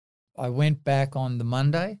long. I went back on the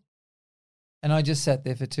Monday, and I just sat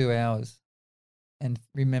there for 2 hours and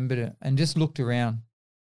remembered it and just looked around.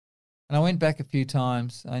 And I went back a few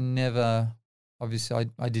times. Obviously,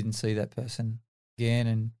 I didn't see that person again,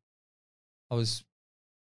 and I was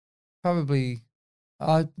probably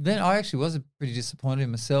I actually was pretty disappointed in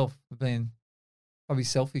myself for being probably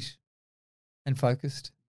selfish and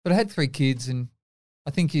focused. But I had 3 kids, and I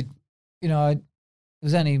think it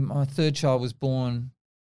was only my third child was born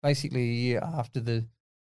basically a year after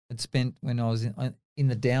I'd spent when I was in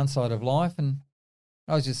the downside of life, and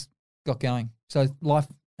I was just got going. So life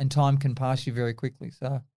and time can pass you very quickly.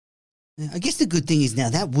 So. I guess the good thing is now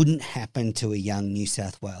that wouldn't happen to a young New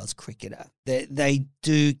South Wales cricketer. They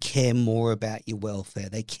do care more about your welfare.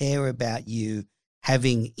 They care about you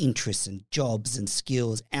having interests and jobs and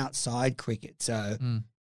skills outside cricket. So,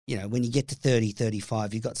 when you get to 30,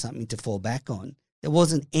 35, you've got something to fall back on. There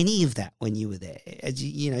wasn't any of that when you were there. As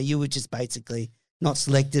you were just basically not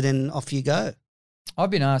selected and off you go.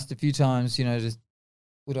 I've been asked a few times,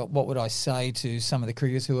 what would I say to some of the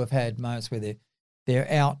cricketers who have had moments where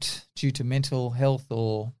they're out due to mental health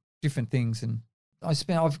or different things. And I've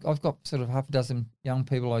got sort of half a dozen young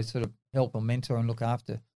people I sort of help or mentor and look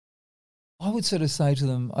after. I would sort of say to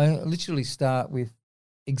them, I literally start with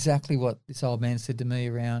exactly what this old man said to me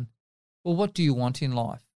around, well, what do you want in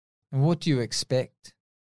life? And what do you expect?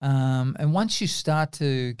 And once you start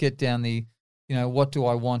to get down the, what do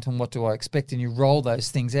I want and what do I expect, and you roll those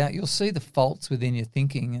things out, you'll see the faults within your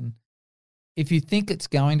thinking. And if you think it's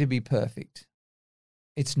going to be perfect,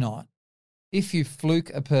 it's not. If you fluke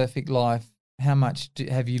a perfect life, how much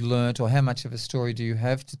have you learnt, or how much of a story do you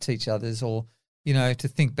have to teach others, or, to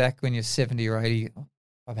think back when you're 70 or 80,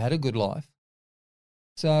 I've had a good life.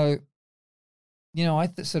 So, I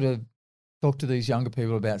sort of talk to these younger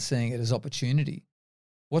people about seeing it as opportunity.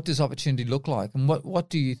 What does opportunity look like? And what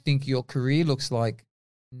do you think your career looks like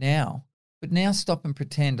now? But now stop and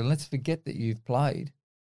pretend, and let's forget that you've played.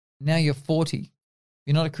 Now you're 40.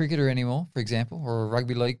 You're not a cricketer anymore, for example, or a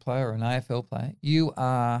rugby league player or an AFL player. You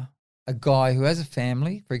are a guy who has a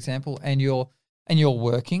family, for example, and you're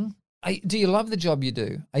working. Do you love the job you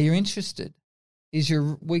do? Are you interested? Is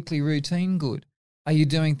your weekly routine good? Are you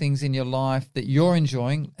doing things in your life that you're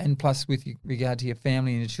enjoying, and plus with regard to your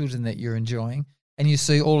family and your children that you're enjoying, and you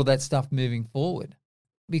see all of that stuff moving forward?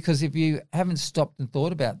 Because if you haven't stopped and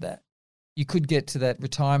thought about that, you could get to that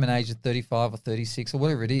retirement age of 35 or 36 or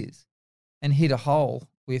whatever it is and hit a hole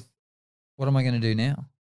with, what am I going to do now?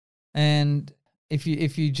 And if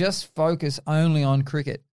you just focus only on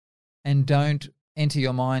cricket and don't enter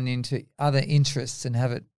your mind into other interests and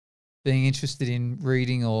have it being interested in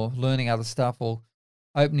reading or learning other stuff or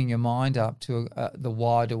opening your mind up to the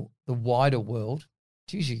wider world,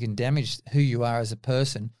 geez, you can damage who you are as a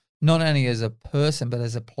person, not only as a person but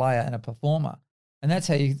as a player and a performer. And that's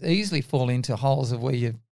how you easily fall into holes of where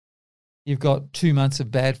you've got 2 months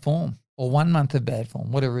of bad form or 1 month of bad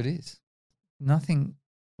form, whatever it is. Nothing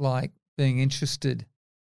like being interested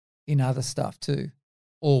in other stuff too,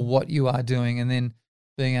 or what you are doing, and then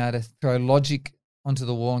being able to throw logic onto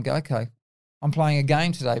the wall and go, okay, I'm playing a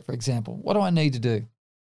game today, for example. What do I need to do?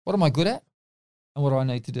 What am I good at? And what do I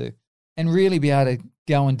need to do? And really be able to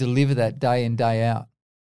go and deliver that day in, day out,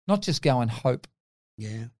 not just go and hope.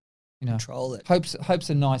 Yeah, control it. Hope's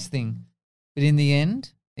a nice thing, but in the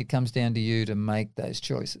end, it comes down to you to make those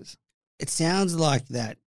choices. It sounds like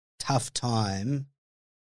that tough time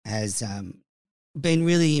has been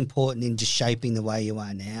really important in just shaping the way you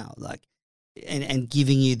are now, and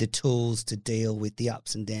giving you the tools to deal with the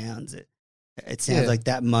ups and downs. It sounds like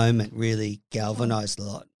that moment really galvanised a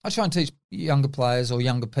lot. I try and teach younger players or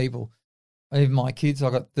younger people, even my kids,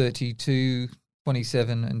 I've got 32,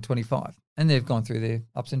 27 and 25, and they've gone through their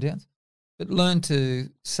ups and downs. But learn to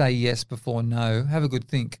say yes before no. Have a good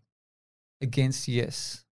think against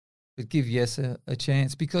yes, but give yes a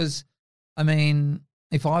chance. Because,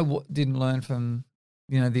 if I didn't learn from,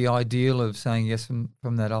 the ideal of saying yes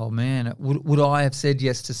from that old man, would I have said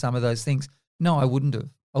yes to some of those things? No, I wouldn't have.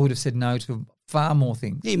 I would have said no to far more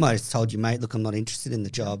things. You might have told your mate, look, I'm not interested in the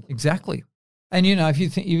job. Exactly. And,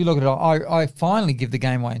 if you look at it, I finally give the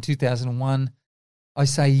game away in 2001. I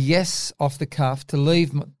say yes off the cuff to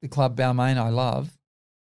leave the club Balmain I love,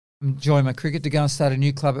 enjoy my cricket, to go and start a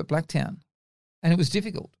new club at Blacktown. And it was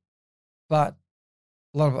difficult. But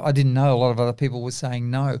I didn't know a lot of other people were saying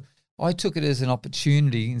no. I took it as an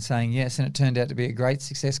opportunity in saying yes, and it turned out to be a great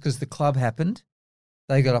success because the club happened.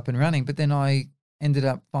 They got up and running. But then I ended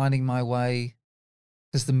up finding my way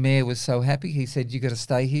because the mayor was so happy. He said, you got to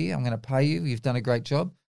stay here. I'm going to pay you. You've done a great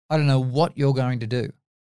job. I don't know what you're going to do.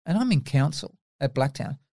 And I'm in council at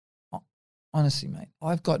Blacktown. Honestly, mate,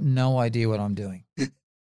 I've got no idea what I'm doing.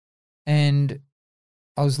 And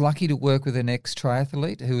I was lucky to work with an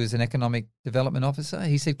ex-triathlete who is an economic development officer.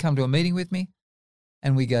 He said, come to a meeting with me.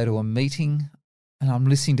 And we go to a meeting and I'm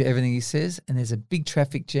listening to everything he says, and there's a big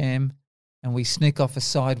traffic jam, and we sneak off a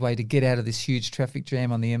side way to get out of this huge traffic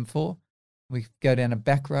jam on the M4. We go down a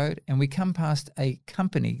back road and we come past a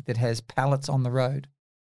company that has pallets on the road.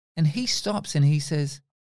 And he stops and he says,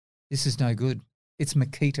 this is no good. It's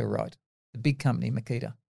Makita, right? The big company,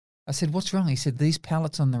 Makita. I said, what's wrong? He said, these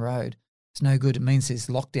pallets on the road, it's no good. It means there's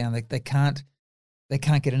lockdown. They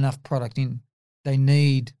can't get enough product in. They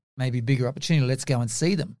need maybe bigger opportunity. Let's go and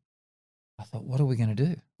see them. I thought, what are we going to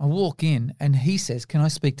do? I walk in and he says, can I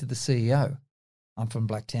speak to the CEO? I'm from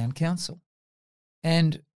Blacktown Council.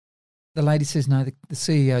 And the lady says, no, the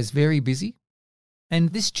CEO is very busy. And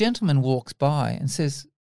this gentleman walks by and says,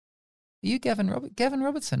 are you Gavin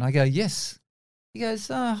Robertson? I go, yes. He goes,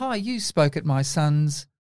 hi, you spoke at my son's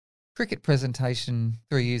cricket presentation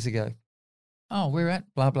 3 years ago. Oh, we're at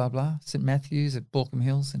blah, blah, blah, St Matthews at Borkham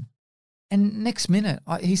Hills. And next minute,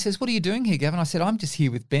 he says, what are you doing here, Gavin? I said, I'm just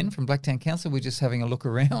here with Ben from Blacktown Council. We're just having a look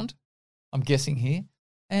around, I'm guessing here.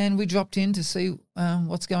 And we dropped in to see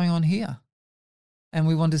what's going on here. and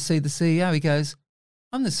we wanted to see the CEO. He goes,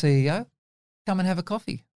 I'm the CEO. Come and have a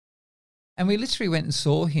coffee. And we literally went and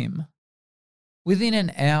saw him. Within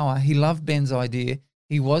an hour, he loved Ben's idea.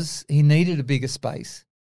 He needed a bigger space.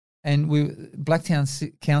 And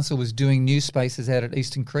Blacktown Council was doing new spaces out at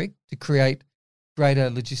Eastern Creek to create greater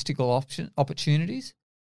logistical opportunities.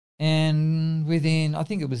 And within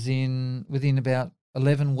about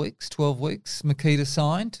 11 weeks, 12 weeks, Makita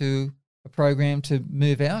signed to a program to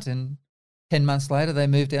move out, and 10 months later they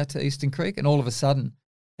moved out to Eastern Creek, and all of a sudden,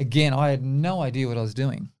 again, I had no idea what I was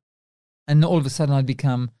doing. And all of a sudden I'd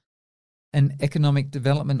become an economic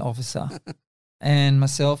development officer. And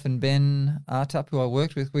myself and Ben Artup, who I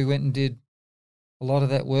worked with, we went and did a lot of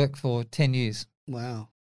that work for 10 years. Wow.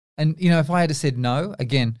 And, if I had said no,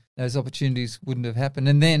 again, those opportunities wouldn't have happened.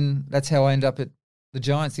 And then that's how I ended up at the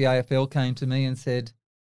Giants. The AFL came to me and said,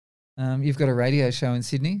 you've got a radio show in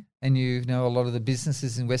Sydney and you know a lot of the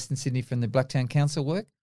businesses in Western Sydney from the Blacktown Council work.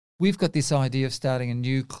 We've got this idea of starting a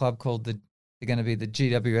new club called they're going to be the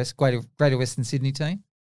GWS, Greater Western Sydney team.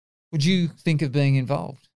 Would you think of being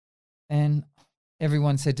involved? And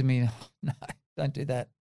everyone said to me, no, don't do that.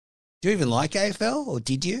 Do you even like AFL, or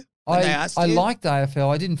did you? I liked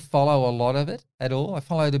AFL. I didn't follow a lot of it at all. I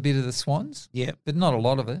followed a bit of the Swans, but not a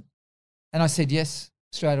lot of it. And I said yes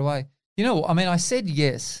straight away. I said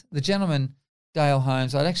yes. The gentleman, Dale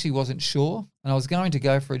Holmes, I actually wasn't sure, and I was going to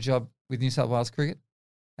go for a job with New South Wales Cricket,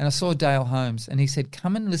 and I saw Dale Holmes, and he said,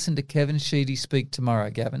 come and listen to Kevin Sheedy speak tomorrow,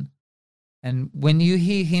 Gavin. And when you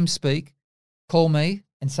hear him speak, call me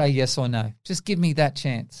and say yes or no. Just give me that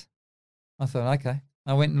chance. I thought, okay.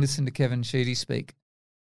 I went and listened to Kevin Sheedy speak.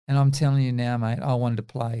 And I'm telling you now, mate, I wanted to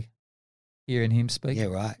play hearing him speak. Yeah,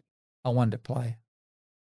 right. I wanted to play.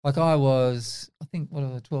 Like I was,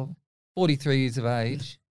 43 years of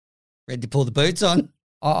age. Ready to pull the boots on?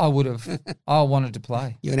 I would have. I wanted to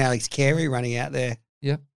play. You and Alex Carey running out there.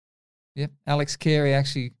 Yep. Alex Carey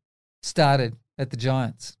actually started at the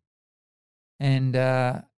Giants. And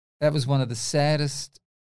that was one of the saddest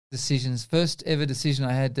decisions, first ever decision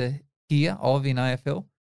I had to hear of in AFL.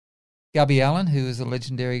 Gubby Allen, who was a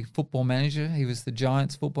legendary football manager, he was the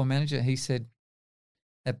Giants football manager, he said,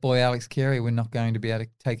 that boy Alex Carey, we're not going to be able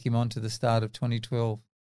to take him on to the start of 2012.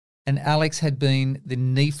 And Alex had been the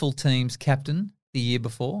NEFL team's captain the year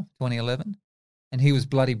before, 2011, and he was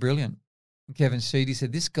bloody brilliant. And Kevin Sheedy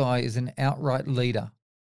said, this guy is an outright leader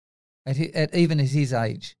even at his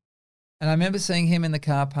age. And I remember seeing him in the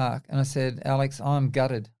car park, and I said, Alex, I'm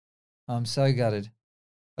gutted. I'm so gutted.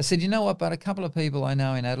 I said, you know what, but a couple of people I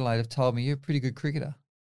know in Adelaide have told me you're a pretty good cricketer.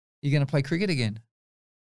 You're going to play cricket again?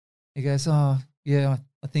 He goes, oh, yeah,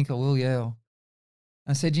 I think I will, yeah.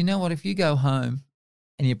 I said, you know what, if you go home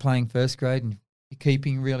and you're playing first grade and you're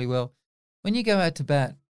keeping really well, when you go out to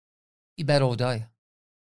bat, you bat all day.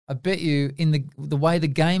 I bet you in the way the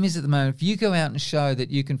game is at the moment, if you go out and show that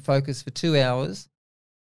you can focus for 2 hours,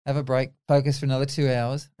 have a break, focus for another 2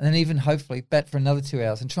 hours, and then even hopefully bat for another 2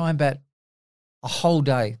 hours and try and bat a whole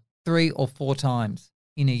day, 3 or 4 times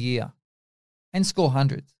in a year and score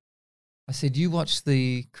hundreds. I said, you watch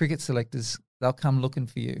the cricket selectors, they'll come looking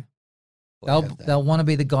for you. They'll want to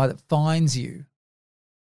be the guy that finds you.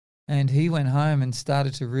 And he went home and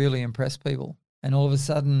started to really impress people. And all of a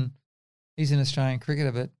sudden, he's an Australian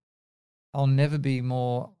cricketer, but I'll never be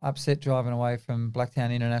more upset driving away from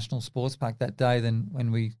Blacktown International Sports Park that day than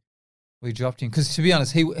when we dropped him. Because to be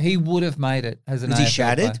honest, he would have made it as an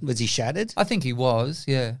AFL player. Was he shattered? I think he was,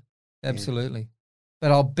 yeah, absolutely. Yeah.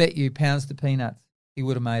 But I'll bet you pounds to peanuts he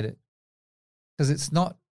would have made it. Because it's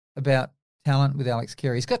not about talent with Alex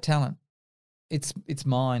Carey. He's got talent. It's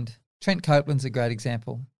mind. Trent Copeland's a great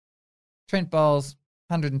example. Trent bowls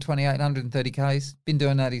 128, 130 Ks, been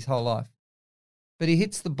doing that his whole life. But he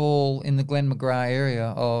hits the ball in the Glen McGrath area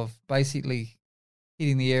of basically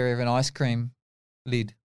hitting the area of an ice cream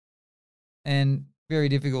lid, and very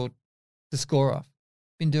difficult to score off.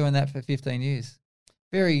 Been doing that for 15 years.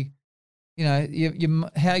 Very,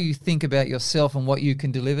 how you think about yourself and what you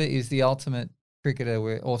can deliver is the ultimate cricketer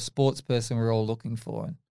or sports person we're all looking for.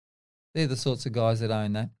 And they're the sorts of guys that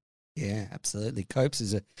own that. Yeah, absolutely. Copes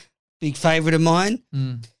is a big favourite of mine.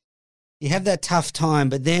 Mm. You have that tough time,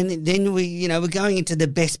 but then we're going into the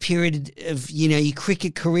best period of, your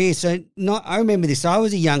cricket career. So I remember this. I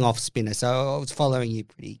was a young off spinner, so I was following you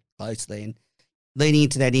pretty closely. And leading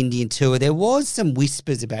into that Indian tour, there was some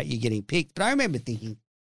whispers about you getting picked. But I remember thinking,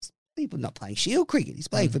 people not playing Shield cricket. He's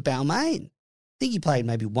playing for Balmain. I think he played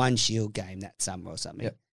maybe one Shield game that summer or something.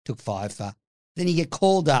 Yep. Took 5 for. Then you get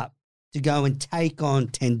called up to go and take on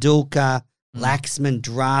Tendulkar, Laxman,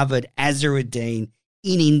 Dravid, Azharuddin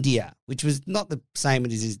in India, which was not the same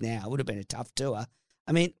as it is now. It would have been a tough tour.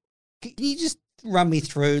 I mean, can you just run me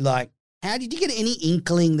through, like, how did you get any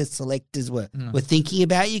inkling the selectors were thinking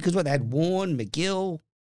about you? Because what, they had Warren, McGill.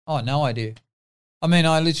 Oh, no idea. I mean,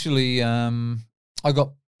 I literally, I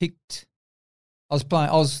got picked. I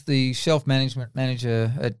was the shelf management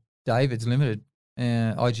manager at David's Limited,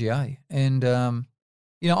 IGA, and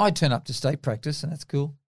I turn up to state practice, and that's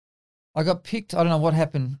cool. I got picked. I don't know what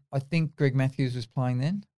happened. I think Greg Matthews was playing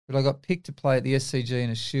then, but I got picked to play at the SCG in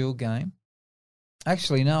a Shield game.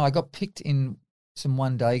 Actually, no, I got picked in some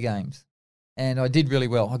one-day games, and I did really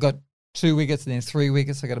well. I got 2 wickets and then 3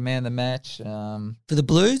 wickets. I got a man of the match. For the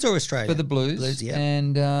Blues or Australia? For the Blues. Blues, yeah.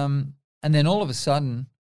 And then all of a sudden,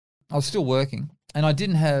 I was still working, and I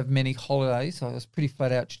didn't have many holidays. I was pretty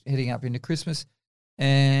flat out heading up into Christmas,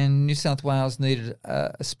 and New South Wales needed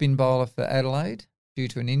a spin bowler for Adelaide due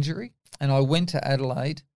to an injury. And I went to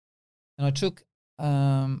Adelaide, and I took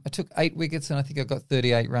 8 wickets, and I think I got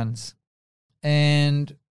 38 runs,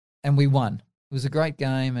 and we won. It was a great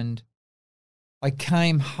game, and I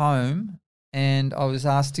came home, and I was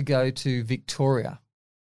asked to go to Victoria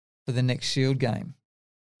for the next Shield game,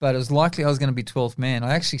 but it was likely I was going to be 12th man.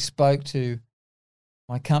 I actually spoke to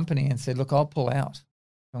my company and said, "Look, I'll pull out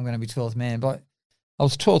if I'm going to be 12th man." But I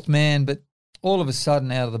was 12th man, but all of a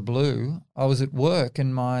sudden, out of the blue, I was at work,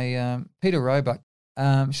 and my Peter Roebuck,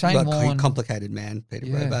 Shane Warne, complicated man, Peter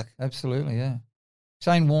Roebuck. Absolutely, yeah.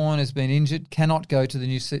 Shane Warne has been injured, cannot go to the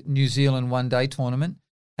New Zealand one-day tournament,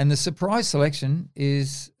 and the surprise selection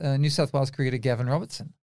is New South Wales cricketer Gavin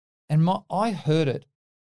Robertson. And I heard it,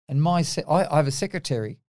 and I have a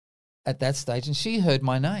secretary at that stage, and she heard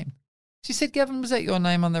my name. She said, "Gavin, was that your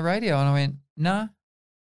name on the radio?" And I went, "No.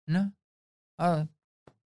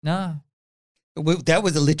 That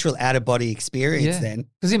was a literal out-of-body experience then.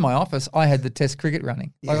 Because in my office, I had the test cricket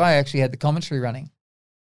running. Yeah. Like, I actually had the commentary running.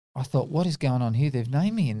 I thought, what is going on here? They've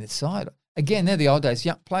named me in this side. Again, they're the old days.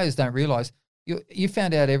 Young players don't realise. You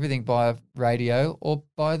found out everything by radio or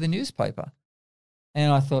by the newspaper.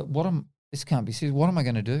 And I thought, this can't be serious. What am I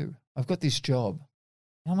going to do? I've got this job.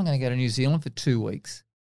 How am I going to go to New Zealand for 2 weeks?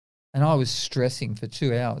 And I was stressing for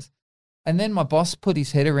 2 hours. And then my boss put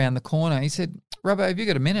his head around the corner. He said, "Robbo, have you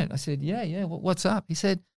got a minute?" I said, yeah. What's up? He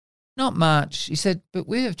said, "Not much." He said, "But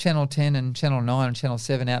we have Channel 10 and Channel 9 and Channel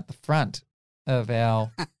 7 out the front of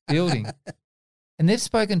our building. And they've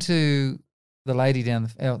spoken to the lady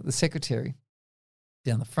the secretary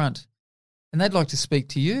down the front, and they'd like to speak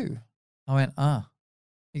to you." I went,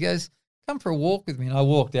 He goes, "Come for a walk with me." And I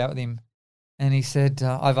walked out with him, and he said,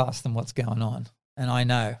 "I've asked them what's going on, and I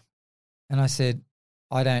know." And I said,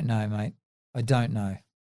 "I don't know, mate. I don't know."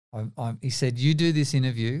 He said, "You do this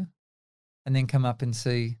interview and then come up and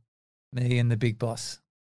see me and the big boss,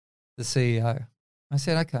 the CEO." I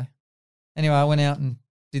said, "Okay." Anyway, I went out and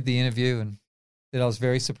did the interview and said I was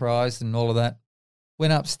very surprised and all of that.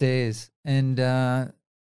 Went upstairs and I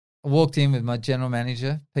walked in with my general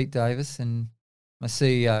manager, Pete Davis, and my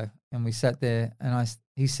CEO, and we sat there, and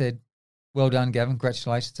he said, "Well done, Gavin.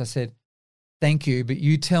 Congratulations." I said, "Thank you, but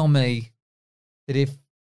you tell me that if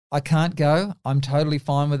I can't go, I'm totally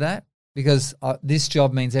fine with that, because this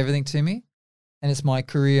job means everything to me, and it's my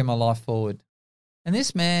career, my life forward." And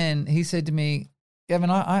this man, he said to me, "Gavin,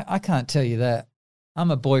 I can't tell you that.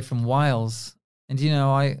 I'm a boy from Wales, and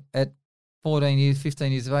at 14 years,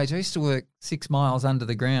 15 years of age, I used to work 6 miles under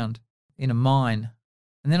the ground in a mine.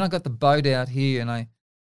 And then I got the boat out here, and I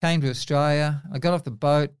came to Australia. I got off the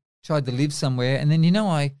boat, tried to live somewhere, and then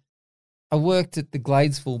I worked at the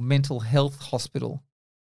Gladesville Mental Health Hospital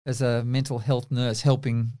as a mental health nurse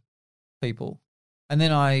helping people. And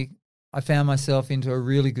then I found myself into a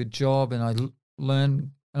really good job, and I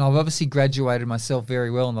learned, and I've obviously graduated myself very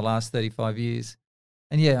well in the last 35 years.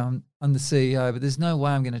 And yeah, I'm the CEO, but there's no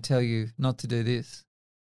way I'm going to tell you not to do this.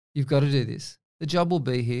 You've got to do this. The job will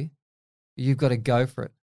be here. You've got to go for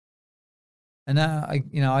it. And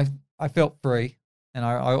I felt free. And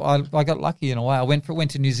I got lucky in a way. I went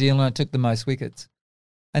to New Zealand. I took the most wickets.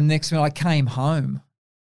 And next minute I came home.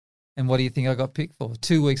 And what do you think I got picked for?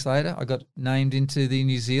 2 weeks later, I got named into the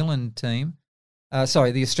New Zealand team, the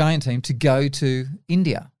Australian team, to go to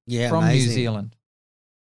India from amazing. New Zealand.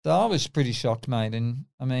 So I was pretty shocked, mate. And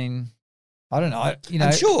I mean, I don't know.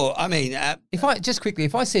 I'm sure. I mean, if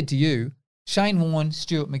I said to you, Shane Warne,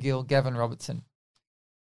 Stuart McGill, Gavin Robertson,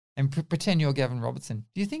 and pretend you're Gavin Robertson,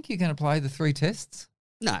 do you think you're going to play the 3 tests?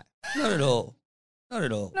 No, not at all. Not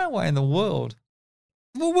at all. No way in the world.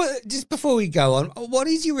 Well, just before we go on, what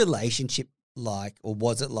is your relationship like, or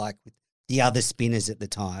was it like, with the other spinners at the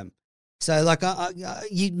time? So, like,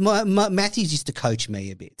 Matthews used to coach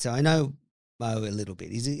me a bit, so I know Mo a little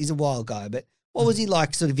bit. He's a wild guy, but what was he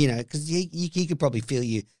like, sort of, because he could probably feel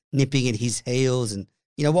you nipping at his heels and,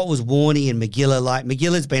 what was Warney and McGilla like?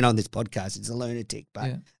 McGilla's been on this podcast. He's a lunatic,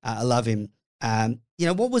 but I love him.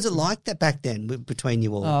 What was it like that back then between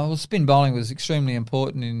you all? Well, spin bowling was extremely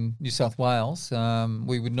important in New South Wales.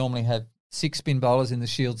 We would normally have 6 spin bowlers in the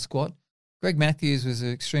Shield squad. Greg Matthews was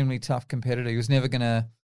an extremely tough competitor. He was never going to,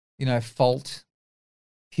 fault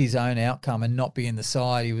his own outcome and not be in the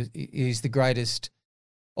side. He's the greatest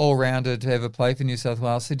all-rounder to ever play for New South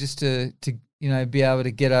Wales. So just to be able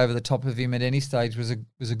to get over the top of him at any stage was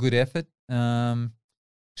a good effort.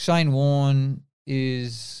 Shane Warne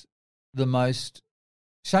is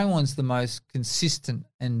Shane Warne's the most consistent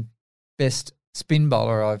and best spin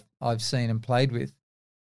bowler I've seen and played with.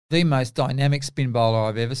 The most dynamic spin bowler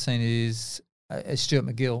I've ever seen is Stuart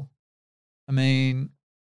McGill. I mean,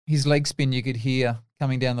 his leg spin you could hear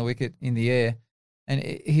coming down the wicket in the air, and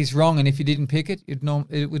he's wrong. And if you didn't pick it,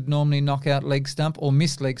 it would normally knock out leg stump or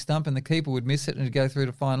miss leg stump, and the keeper would miss it and it'd go through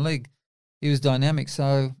to fine leg. He was dynamic,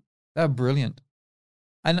 so they were brilliant.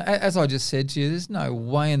 And as I just said to you, there's no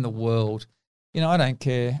way in the world, I don't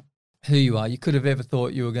care who you are. You could have ever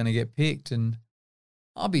thought you were going to get picked, and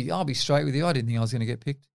I'll be straight with you. I didn't think I was going to get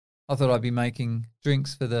picked. I thought I'd be making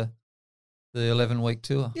drinks for the 11-week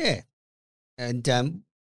tour. Yeah. And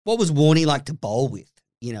what was Warney like to bowl with?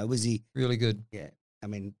 Was he really good? Yeah. I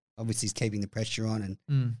mean, obviously he's keeping the pressure on,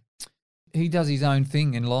 and he does his own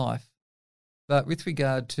thing in life. But with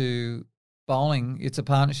regard to bowling, it's a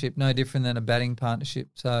partnership, no different than a batting partnership.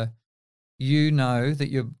 So you know that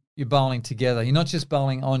you're bowling together. You're not just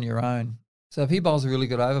bowling on your own. So if he bowls a really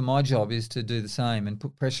good over, my job is to do the same and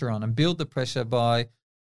put pressure on and build the pressure by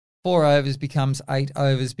 4 overs becomes 8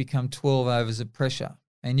 overs, become 12 overs of pressure.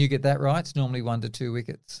 And you get that right, it's normally 1 to 2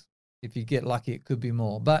 wickets. If you get lucky, it could be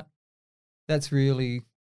more. But that's really,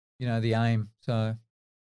 the aim. So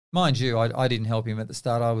mind you, I didn't help him at the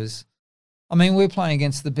start. we're playing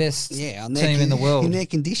against the best team in the world. In their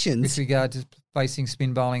conditions. With regard to facing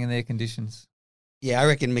spin bowling in their conditions. Yeah, I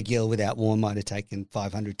reckon McGill without Warne might have taken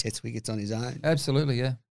 500 test wickets on his own. Absolutely,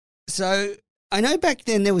 yeah. So I know back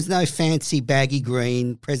then there was no fancy baggy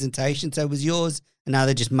green presentation, so was yours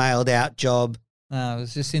another just mailed out job? No, it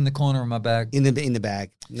was just in the corner of my bag. In the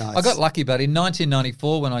bag. Nice. I got lucky, but in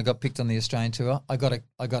 1994 when I got picked on the Australian tour, I got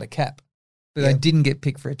a cap. But I didn't get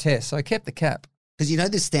picked for a test, so I kept the cap.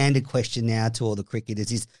 Because the standard question now to all the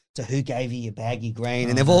cricketers is, so who gave you your baggy green?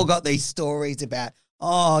 And they've all got these stories about,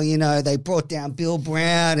 they brought down Bill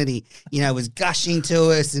Brown and he, was gushing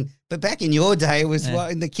to us. But back in your day, it was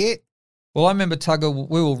what in the kit? Well, I remember Tugger,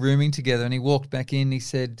 we were rooming together and he walked back in. He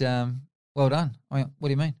said, well done. I went, what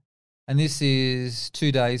do you mean? And this is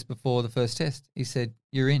 2 days before the first test. He said,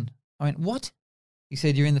 you're in. I went, what? He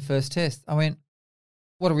said, you're in the first test. I went,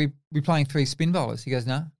 what are we playing 3 spin bowlers? He goes,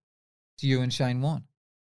 no, it's you and Shane Warne.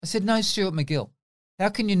 I said, no, Stuart McGill. How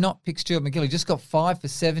can you not pick Stuart McGill? He just got 5 for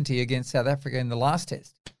 70 against South Africa in the last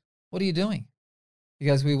test. What are you doing? He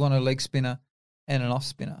goes, we want a leg spinner and an off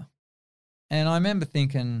spinner. And I remember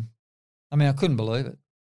thinking, I couldn't believe it,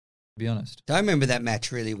 to be honest. I remember that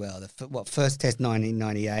match really well. First test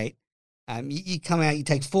 1998. You come out, you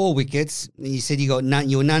take 4 wickets, and you said you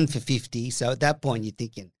were none for 50. So at that point, you're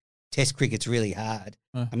thinking Test cricket's really hard.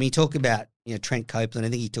 You talk about Trent Copeland. I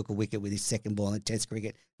think he took a wicket with his second ball in Test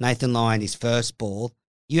cricket. Nathan Lyon, his first ball.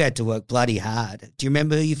 You had to work bloody hard. Do you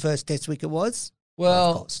remember who your first Test wicket was?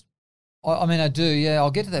 Well, of course. I do. Yeah,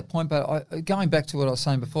 I'll get to that point. But going back to what I was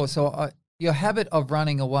saying before, your habit of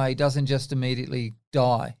running away doesn't just immediately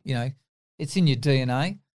die. It's in your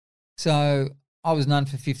DNA. So I was none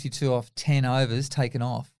for 52 off 10 overs taken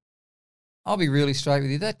off. I'll be really straight with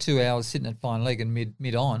you. That 2 hours sitting at fine leg and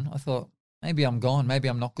mid on, I thought, maybe I'm gone. Maybe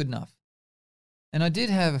I'm not good enough. And I did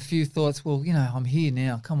have a few thoughts. Well, I'm here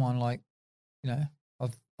now. Come on,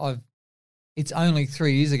 it's only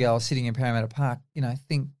 3 years ago I was sitting in Parramatta Park.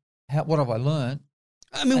 What have I learned?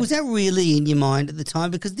 Was that really in your mind at the time?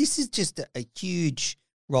 Because this is just a huge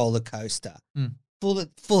roller coaster.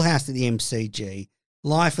 Full house at the MCG,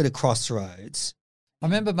 life at a crossroads. I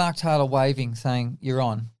remember Mark Taylor waving, saying, "You're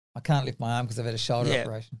on." I can't lift my arm because I've had a shoulder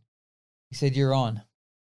operation. He said, "You're on."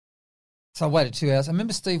 So I waited 2 hours. I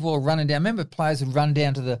remember Steve Waugh running down. I remember players would run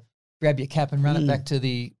down to grab your cap and run it back to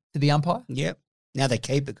the umpire. Yep. Now they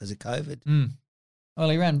keep it because of COVID. Well,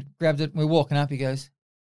 he ran, grabbed it, and we're walking up. He goes,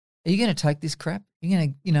 "Are you going to take this crap?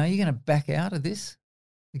 You're going to back out of this?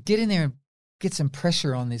 Get in there and get some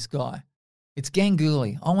pressure on this guy. It's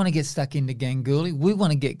Ganguly. I want to get stuck into Ganguly. We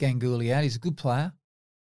want to get Ganguly out. He's a good player.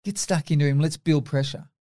 Get stuck into him. Let's build pressure."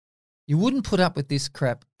 You wouldn't put up with this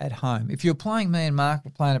crap at home. If you're playing me and Mark,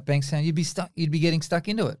 we're playing at Bankstown, you'd be getting stuck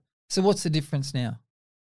into it. So what's the difference now?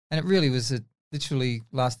 And it really was literally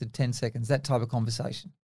lasted 10 seconds, that type of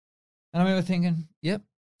conversation. And I remember thinking, yep,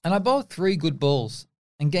 And I bowled 3 good balls,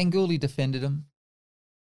 and Ganguly defended them.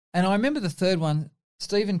 And I remember the third one,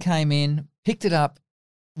 Stephen came in, picked it up,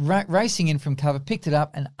 racing in from cover, picked it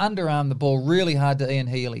up and underarmed the ball really hard to Ian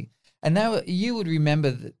Healy. And you would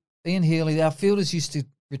remember that Ian Healy, our fielders used to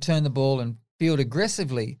return the ball and field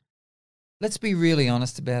aggressively. Let's be really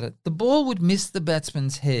honest about it. The ball would miss the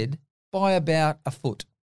batsman's head by about a foot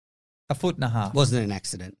and a half. Wasn't an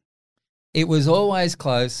accident. It was always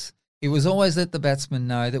close. It was always let the batsman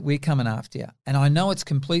know that we're coming after you. And I know it's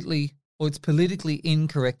it's politically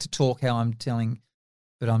incorrect to talk how I'm telling,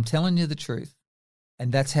 but I'm telling you the truth.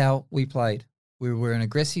 And that's how we played. We were an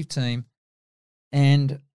aggressive team.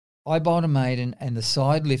 And I bowled a maiden and the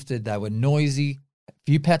side lifted. They were noisy. A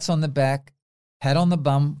few pats on the back, pat on the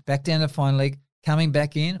bum, back down to fine leg, coming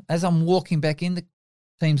back in. As I'm walking back in, the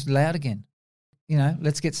team's loud again.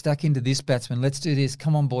 Let's get stuck into this batsman. Let's do this.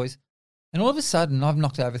 Come on, boys. And all of a sudden, I've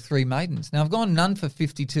knocked over 3 maidens. Now, I've gone none for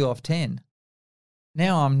 52 off 10.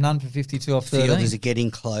 Now I'm none for 52 off 13. Fielders are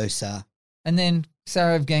getting closer. And then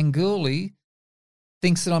Saurav Ganguly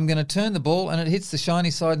thinks that I'm going to turn the ball and it hits the shiny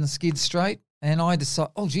side and skids straight. And I decide,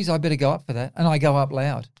 I better go up for that. And I go up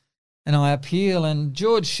loud. And I appeal. And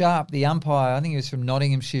George Sharp, the umpire, I think he was from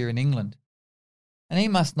Nottinghamshire in England. And he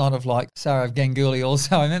must not have liked Saurav Ganguly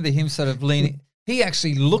also. I remember him sort of leaning. He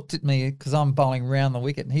actually looked at me because I'm bowling round the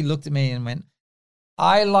wicket. And he looked at me and went,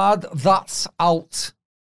 "Aye, lad, that's out."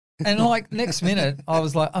 And next minute, I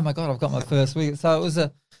was like, "Oh my God, I've got my first wicket." So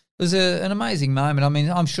it was an amazing moment. I mean,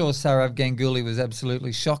 I'm sure Saurav Ganguly was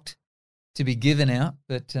absolutely shocked to be given out.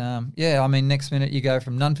 But, next minute you go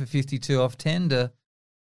from none for 52 off 10 to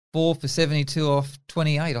 4 for 72 off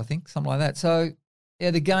 28, I think, something like that. So,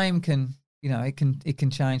 yeah, the game can, it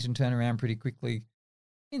can change and turn around pretty quickly.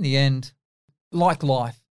 In the end, like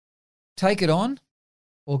life, take it on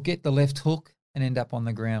or get the left hook and end up on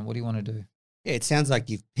the ground. What do you want to do? Yeah, it sounds like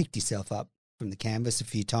you've picked yourself up from the canvas a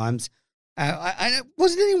few times.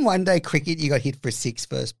 Wasn't it in one-day cricket you got hit for a 6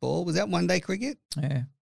 first ball? Was that one-day cricket? Yeah.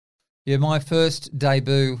 Yeah, my first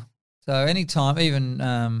debut. So anytime, even...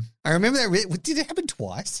 I remember that. Did it happen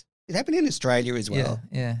twice? It happened in Australia as well.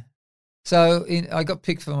 Yeah. So I got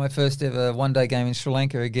picked for my first ever one-day game in Sri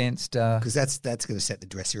Lanka against... Because that's going to set the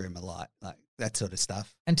dressing room alight, like that sort of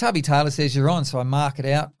stuff. And Tubby Taylor says you're on, so I mark it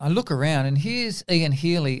out. I look around and here's Ian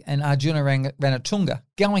Healy and Arjuna Ranatunga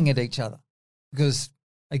going at each other because,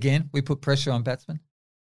 again, we put pressure on batsmen.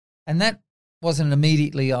 And that wasn't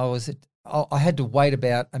immediately I had to wait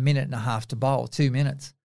about a minute and a half to bowl, 2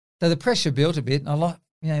 minutes. So the pressure built a bit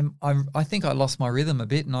and I think I lost my rhythm a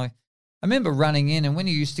bit and I remember running in, and when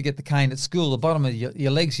you used to get the cane at school, the bottom of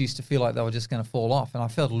your legs used to feel like they were just going to fall off, and I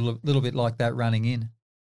felt a little bit like that running in.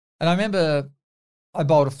 And I remember I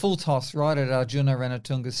bowled a full toss right at Arjuna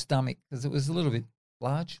Ranatunga's stomach because it was a little bit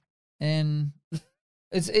large. And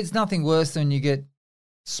it's nothing worse than you get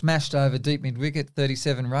smashed over deep mid-wicket,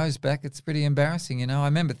 37 rows back. It's pretty embarrassing, I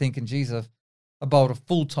remember thinking, geez, I bowled a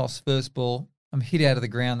full toss first ball. I'm hit out of the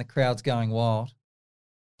ground. The crowd's going wild.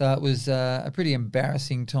 So it was a pretty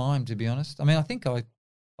embarrassing time, to be honest. I mean, I think I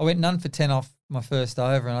went none for 10 off my first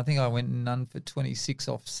over, and I think I went none for 26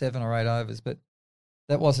 off 7 or 8 overs, but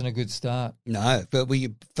that wasn't a good start. No, but were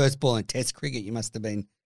you first ball in Test cricket? You must have been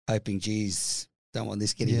hoping, geez, don't want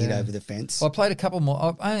this getting hit over the fence. Well, I played a couple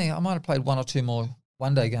more. I might have played 1 or 2 more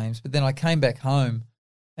one-day games, but then I came back home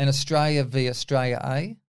and Australia v Australia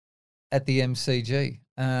A at the MCG,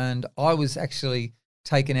 and I was actually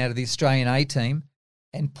taken out of the Australian A team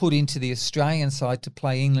and put into the Australian side to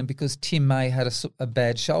play England because Tim May had a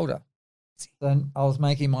bad shoulder. So I was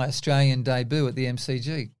making my Australian debut at the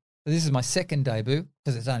MCG. So this is my second debut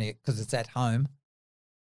because it's at home.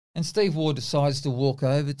 And Steve Ward decides to walk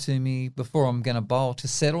over to me before I'm going to bowl to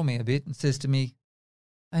settle me a bit and says to me,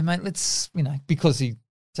 "Hey, mate, let's, because it's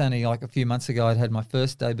only like a few months ago I'd had my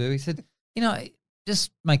first debut. He said,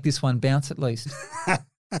 just make this one bounce at least."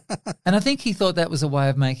 And I think he thought that was a way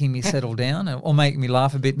of making me settle down or making me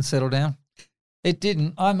laugh a bit and settle down. It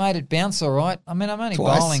didn't. I made it bounce all right. I mean, I'm only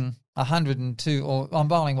bowling 102 or I'm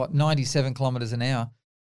bowling, 97 kilometres an hour.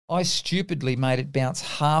 I stupidly made it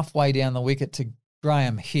bounce halfway down the wicket to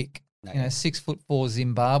Graham Hick, 6'4"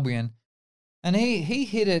 Zimbabwean. And he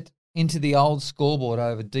hit it into the old scoreboard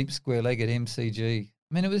over deep square leg at MCG.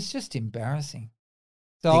 I mean, it was just embarrassing.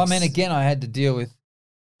 So, again, I had to deal with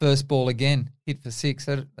first ball again, hit for 6.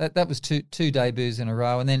 So that was two debuts in a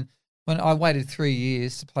row. And then when I waited 3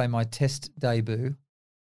 years to play my Test debut,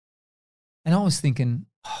 and I was thinking,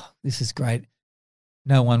 this is great.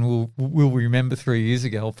 No one will remember 3 years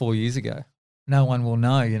ago or 4 years ago. No one will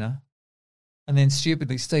know, And then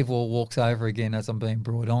stupidly, Steve Wall walks over again as I'm being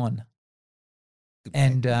brought on.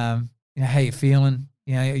 And, how you feeling?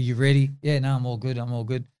 You know, are you ready? Yeah, no, I'm all good.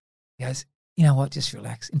 He goes, you know what, just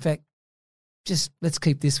relax. In fact, just let's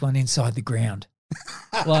keep this one inside the ground.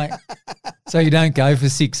 Like, so you don't go for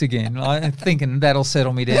 6 again. I'm thinking that'll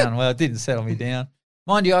settle me down. Well, it didn't settle me down.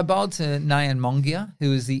 Mind you, I bowled to Nayan Mongia, who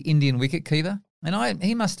was the Indian wicketkeeper, and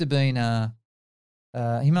he must have been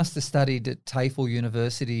he must have studied at TAFE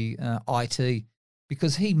University IT,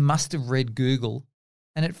 because he must have read Google.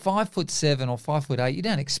 And at 5'7" or 5'8", you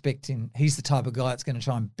don't expect him. He's the type of guy that's going to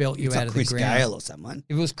try and belt you out of the ground. Chris Gale or someone.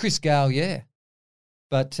 If it was Chris Gale, yeah.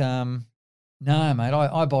 But no, mate,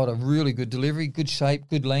 I bowled a really good delivery, good shape,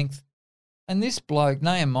 good length. And this bloke,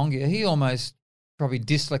 Nayan Mongia, he almost probably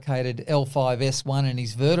dislocated L5S1 in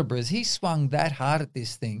his vertebrae. He swung that hard at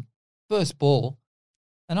this thing, first ball.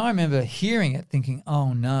 And I remember hearing it thinking,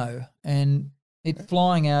 oh, no, and it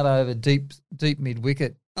flying out over deep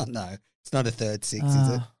mid-wicket. Oh, no, it's not a third 6, is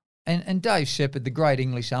it? And Dave Shepherd, the great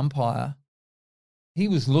English umpire, he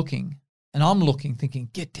was looking, and I'm looking, thinking,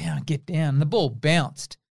 get down. And the ball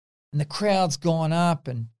bounced, and the crowd's gone up,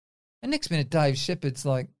 and next minute Dave Shepherd's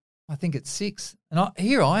like, I think it's 6. And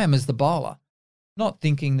here I am as the bowler, not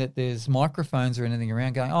thinking that there's microphones or anything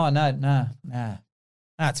around, going, oh, no,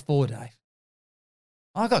 it's 4, Dave.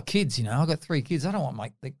 I got kids, you know. I got 3 kids. I don't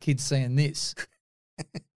want the kids seeing this.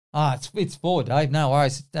 It's 4, Dave. No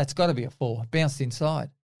worries. That's got to be a 4. Bounced inside.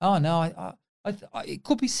 Oh no, it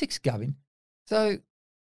could be 6, Gavin. So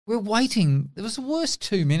we're waiting. It was the worst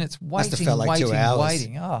 2 minutes. Must have felt like 2 hours.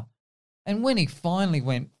 Waiting. Oh, and when he finally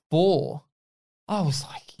went 4, I was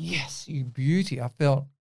like, yes, you beauty. I felt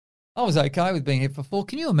I was okay with being hit for 4.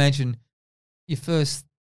 Can you imagine your first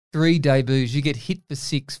 3 debuts? You get hit for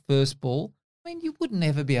 6 first ball. I mean, you wouldn't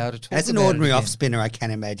ever be able to talk about it. As an ordinary off spinner, I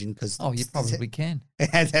can imagine, because you probably can.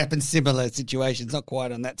 It has happened similar situations, not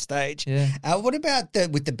quite on that stage. Yeah. What about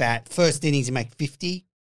with the bat? First innings, you make 50.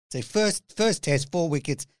 So first test, 4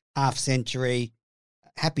 wickets, half century,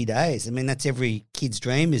 happy days. I mean, that's every kid's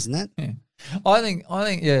dream, isn't it? Yeah. I think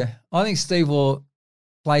Steve Waugh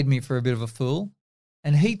played me for a bit of a fool,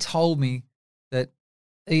 and he told me that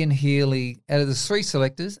Ian Healy, out of the 3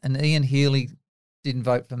 selectors, and Ian Healy didn't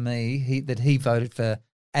vote for me, he voted for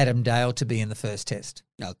Adam Dale to be in the first test.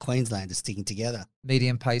 No, Queensland is sticking together.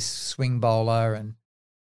 Medium pace swing bowler. And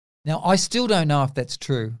now I still don't know if that's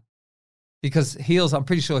true, because I'm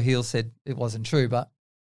pretty sure Heels said it wasn't true, but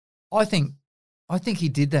I think he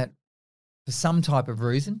did that for some type of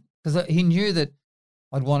reason, because he knew that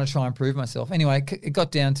I'd want to try and prove myself. Anyway, it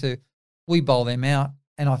got down to we bowl them out,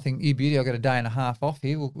 and I think, you beauty, I got a day and a half off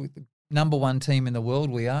here. We're the number 1 team in the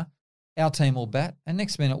world, we are. Our team will bat, and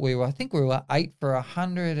next minute we were 8 for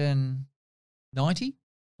 190.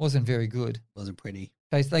 Wasn't very good. Wasn't pretty.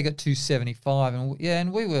 Okay, so they got 275,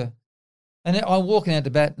 and we were. And I'm walking out to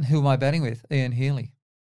bat, and who am I batting with? Ian Healy.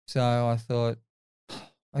 So I thought,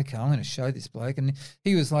 okay, I'm going to show this bloke. And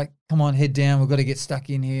he was like, come on, head down. We've got to get stuck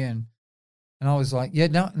in here. And I was like, yeah,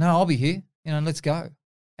 no, I'll be here. You know, let's go.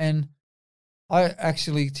 And I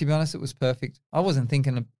actually, to be honest, it was perfect. I wasn't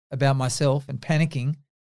thinking about myself and panicking.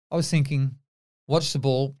 I was thinking, watch the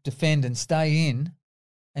ball, defend and stay in,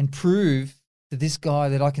 and prove to this guy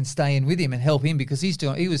that I can stay in with him and help him, because he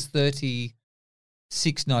was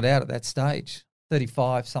 36 not out at that stage,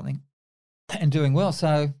 35 something, and doing well.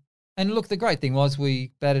 So, and look, the great thing was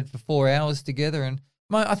we batted for 4 hours together, and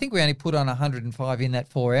I think we only put on 105 in that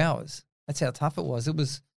 4 hours. That's how tough it was. It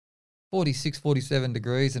was 46, 47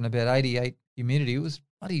 degrees and about 88 humidity. It was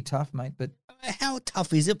bloody tough, mate. But how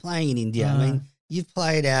tough is it playing in India? I mean, you've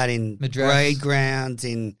played out in grade grounds,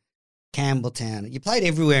 in Campbelltown. You played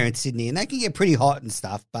everywhere in Sydney, and they can get pretty hot and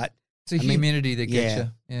stuff. But it's humidity that gets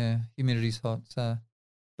you. Yeah, humidity's hot. So,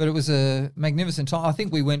 but it was a magnificent time. I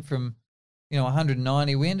think we went from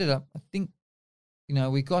 190. We ended up, I think,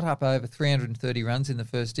 we got up over 330 runs in the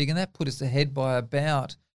first dig, and that put us ahead by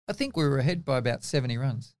about 70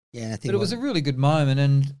 runs. Yeah, I think. But it was a really good moment,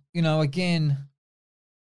 and again,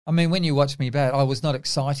 I mean, when you watch me bat, I was not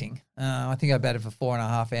exciting. I think I batted for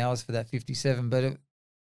 4.5 hours for that 57, but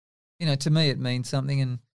to me it means something,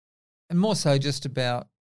 and more so just about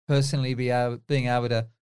personally being able to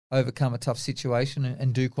overcome a tough situation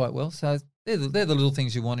and do quite well. So they're the little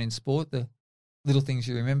things you want in sport, the little things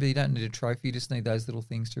you remember. You don't need a trophy, you just need those little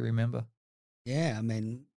things to remember. Yeah, I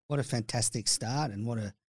mean, what a fantastic start, and what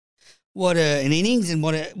an innings, and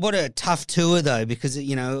what a tough tour though, because it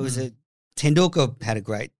was Tendulkar had a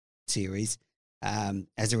great series.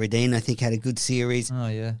 Azharuddin, I think, had a good series. Oh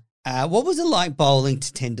yeah. What was it like bowling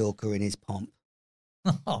to Tendulkar in his pomp?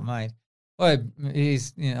 Oh mate, well,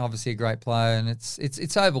 he's obviously a great player, and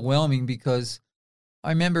it's overwhelming, because I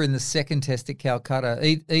remember in the second test at Calcutta,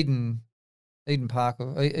 Eden Park,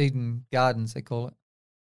 or Eden Gardens they call it.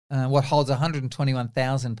 what holds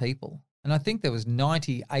 121,000 people. And I think there was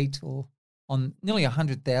 98 or on nearly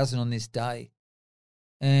 100,000 on this day.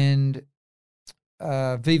 And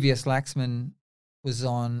VVS Laxman was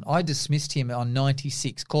on, I dismissed him on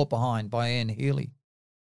 96, caught behind by Ian Healy.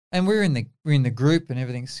 And we're in the group and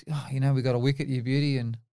everything's, we got a wicket, you beauty.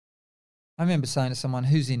 And I remember saying to someone,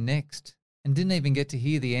 who's in next? And didn't even get to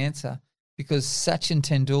hear the answer because Sachin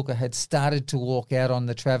Tendulkar had started to walk out on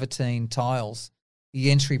the travertine tiles,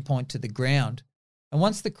 the entry point to the ground. And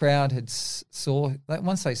once the crowd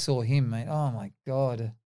once they saw him, mate, oh my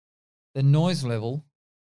God, the noise level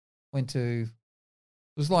went to,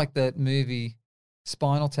 it was like that movie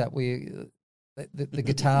Spinal Tap where the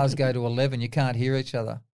guitars go to 11, you can't hear each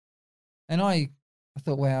other. And I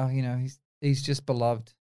thought, wow, he's just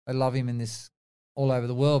beloved. I love him in this all over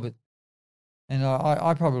the world. And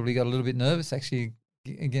I probably got a little bit nervous actually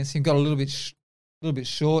against him. Got a little bit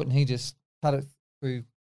short, and he just cut it through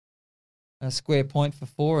a square point for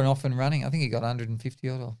 4 and off and running. I think he got 150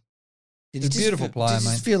 odd. He's a beautiful player, mate. Did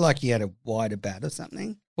you just feel like he had a wider bat or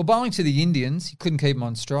something? Well, bowling to the Indians, he couldn't keep them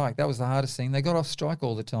on strike. That was the hardest thing. They got off strike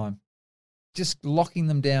all the time. Just locking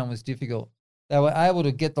them down was difficult. They were able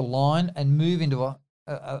to get the line and move into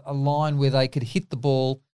a line where they could hit the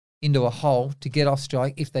ball into a hole to get off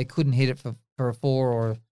strike if they couldn't hit it for a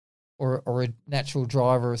 4 or a natural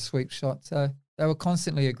drive or a sweep shot. So they were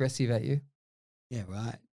constantly aggressive at you. Yeah,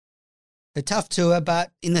 right. A tough tour,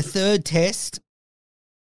 but in the third test,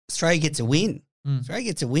 Australia gets a win. Australia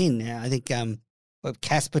gets a win. Now, I think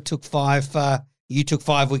Casper took 5, you took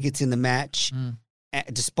 5 wickets in the match,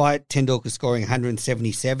 despite Tendulkar scoring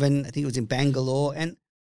 177. I think it was in Bangalore. And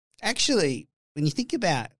actually, when you think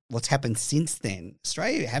about what's happened since then,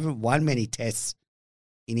 Australia haven't won many tests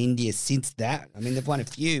in India since that. I mean, they've won a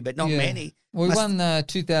few, but not many. Well, we won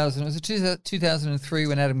 2000. Was it 2003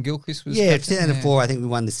 when Adam Gilchrist was captain? 2004. I think we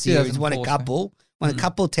won the series. Won a couple. Won a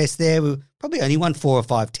couple of tests there. We probably only won 4 or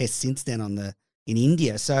 5 tests since then in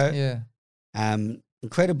India. So,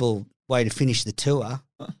 incredible way to finish the tour.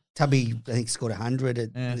 Tubby, I think, scored 100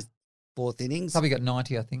 in his 4th innings. Tubby got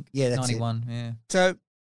 90, I think. Yeah, that's 91. It. Yeah. So,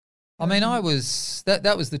 I mean, I was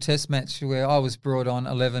that was the test match where I was brought on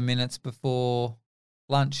 11 minutes before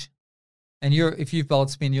lunch. And if you've bowled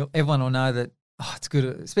spin, everyone will know that, it's good,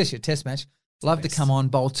 especially a test match. Love to come on,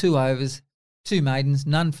 bowl 2 overs, 2 maidens,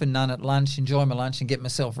 none for none at lunch, enjoy my lunch and get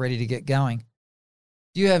myself ready to get going.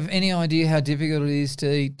 Do you have any idea how difficult it is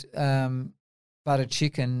to eat butter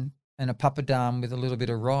chicken and a papadam with a little bit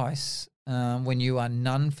of rice when you are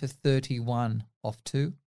none for 31 off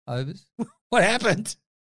 2 overs? What happened?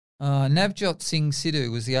 Navjot Singh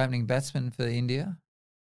Sidhu was the opening batsman for India,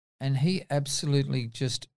 and he absolutely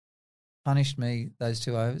just punished me those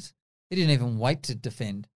 2 overs. He didn't even wait to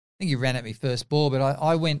defend. I think he ran at me first ball, but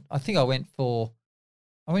I went for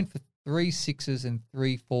 3 6s and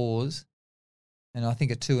 3 4s, and I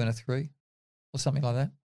think a 2 and a 3 or something like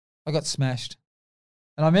that. I got smashed.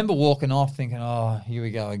 And I remember walking off thinking, here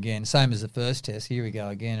we go again. Same as the first test, here we go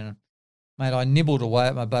again. And, mate, I nibbled away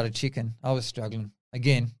at my butter chicken. I was struggling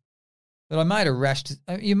again. But I made a rash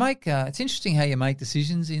it's interesting how you make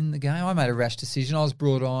decisions in the game. I made a rash decision. I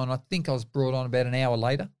think I was brought on about an hour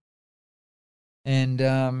later. And,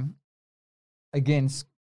 again,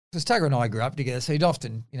 because Tugger and I grew up together, so he'd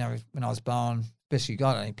often, when I was bowling, especially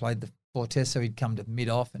God, I only played the 4 tests, so he'd come to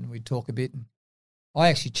mid-off and we'd talk a bit. And I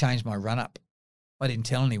actually changed my run-up. I didn't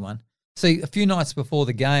tell anyone. See, a few nights before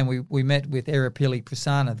the game, we met with Erapilli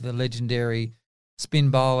Prasanna, the legendary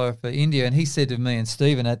spin bowler for India, and he said to me and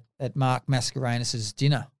Stephen at Mark Mascarenhas's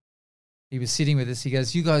dinner, he was sitting with us, he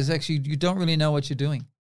goes, you guys actually, you don't really know what you're doing.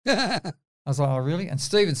 I was like, oh, really? And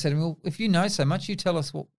Stephen said to me, well, if you know so much, you tell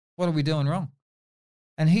us what are we doing wrong?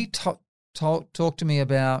 And he talked to me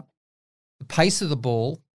about the pace of the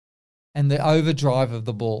ball and the overdrive of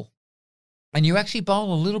the ball. And you actually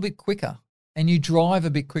bowl a little bit quicker and you drive a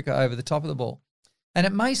bit quicker over the top of the ball. And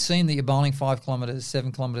it may seem that you're bowling 5 kilometres,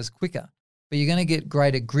 7 kilometres quicker, but you're going to get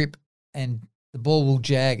greater grip and the ball will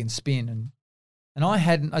jag and spin. And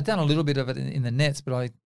I'd done a little bit of it in the nets, but I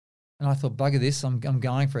thought, bugger this, I'm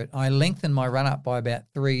going for it. I lengthened my run up by about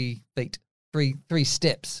 3 feet, three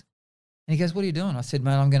steps. And he goes, what are you doing? I said,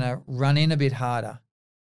 mate, I'm going to run in a bit harder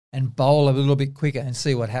and bowl a little bit quicker and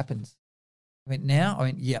see what happens. I went, now? I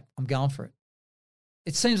went, yep, I'm going for it.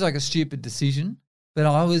 It seems like a stupid decision, but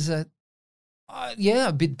I was a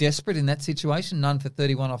bit desperate in that situation, none for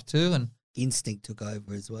 31 off 2. And instinct took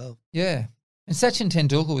over as well. Yeah. And Sachin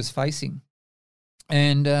Tendulkar was facing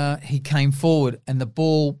and he came forward and the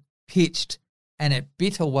ball pitched and it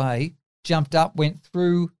bit away, jumped up, went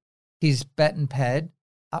through his baton pad,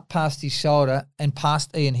 up past his shoulder and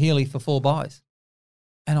past Ian Healy for 4 byes.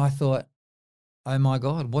 And I thought, oh, my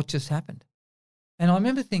God, what just happened? And I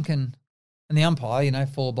remember thinking, and the umpire,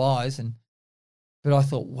 4 byes, but I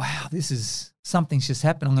thought, wow, this is something's just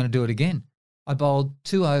happened. I'm going to do it again. I bowled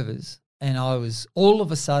 2 overs, and I was all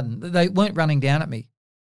of a sudden, they weren't running down at me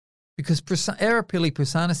because Arapili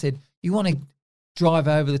Prasanna said, you want to drive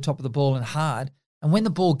over the top of the ball and hard, and when the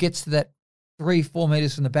ball gets to that 3-4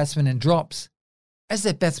 metres from the batsman and drops, as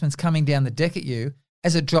that batsman's coming down the deck at you,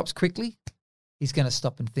 as it drops quickly, he's going to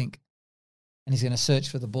stop and think, and he's going to search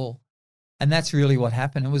for the ball. And that's really what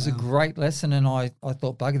happened. It was a great lesson, and I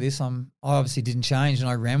thought, bugger this. I obviously didn't change, and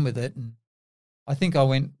I ran with it. And I think I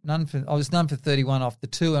was none for 31 off the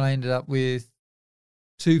 2, and I ended up with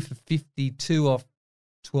 2 for 52 off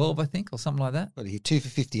 12, I think, or something like that. What are you, 2 for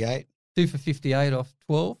 58? 2 for 58 off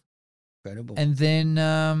 12. Incredible. And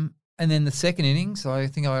then the second innings, I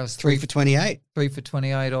think I was 3 for 28. 3 for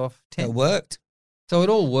 28 off 10. It worked. So it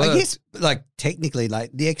all worked. I guess, technically,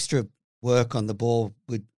 the extra work on the ball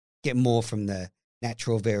would get more from the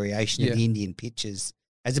natural variation of the Indian pitches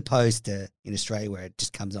as opposed to in Australia where it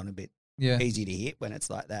just comes on a bit easy to hit when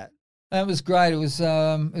it's like that. That was great. It was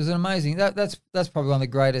an amazing. That's probably one of the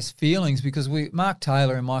greatest feelings because Mark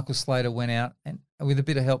Taylor and Michael Slater went out and with a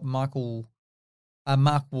bit of help, Mark Waugh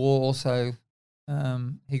also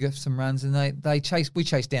he got some runs and we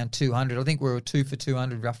chased down 200. I think we were 2 for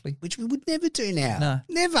 200 roughly, which we would never do now. No,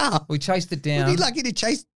 never. We chased it down. We'd be lucky to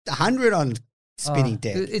chase 100 on spinning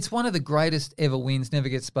deck. It's one of the greatest ever wins. Never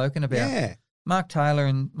gets spoken about. Yeah. Mark Taylor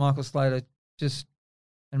and Michael Slater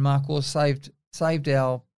and Mark Waugh saved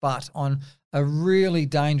our butt on a really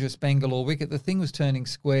dangerous Bangalore wicket. The thing was turning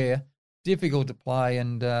square, difficult to play,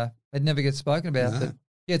 and it never gets spoken about. No. But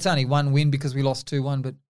it's only one win because we lost 2-1,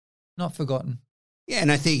 but not forgotten. Yeah,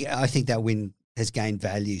 and I think that win has gained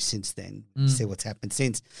value since then. See what's happened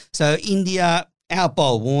since. So India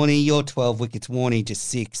outbowled Warney. Your 12 wickets, Warney just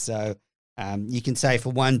 6. So you can say for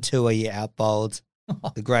 1 tour you outbowled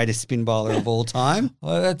the greatest spin bowler of all time.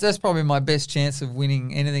 Well, that's probably my best chance of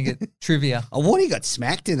winning anything at trivia. Warney got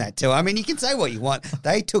smacked in that too. I mean, you can say what you want.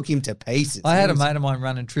 They took him to pieces. I had a mate of mine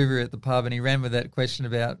running trivia at the pub, and he ran with that question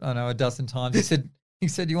about, a dozen times. He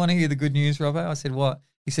said, "You want to hear the good news, Robbo?" I said, "What?"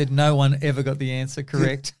 He said, "No one ever got the answer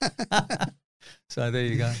correct." So there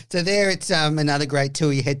you go. So there, it's another great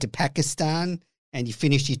tour. You head to Pakistan, and you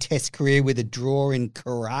finish your Test career with a draw in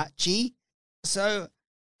Karachi. So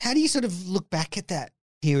how do you sort of look back at that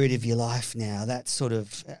period of your life now? That sort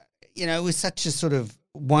of, it was such a sort of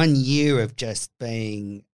 1 year of just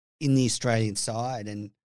being in the Australian side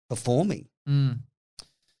and performing.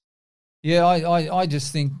 Yeah, I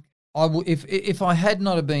just think if I had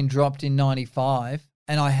not have been dropped in 95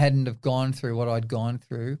 and I hadn't have gone through what I'd gone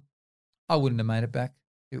through, I wouldn't have made it back.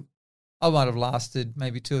 I might have lasted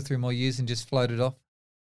maybe 2 or 3 more years and just floated off,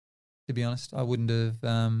 to be honest. I wouldn't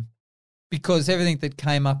have, because everything that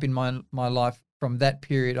came up in my life from that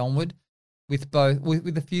period onward, with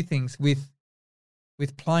a few things, with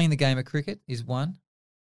playing the game of cricket is 1,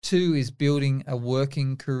 2 is building a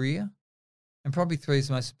working career, and probably 3 is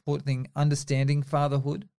the most important thing, understanding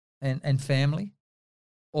fatherhood and family.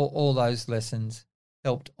 All those lessons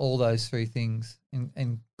helped all those 3 things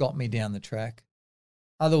and got me down the track.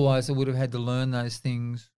 Otherwise, I would have had to learn those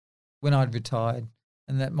things when I'd retired,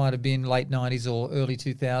 and that might have been late 90s or early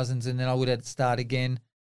 2000s, and then I would have to start again.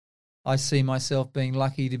 I see myself being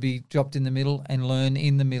lucky to be dropped in the middle and learn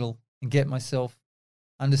in the middle and get myself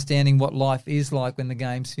understanding what life is like when the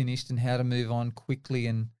game's finished and how to move on quickly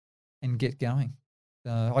and get going.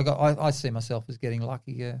 I see myself as getting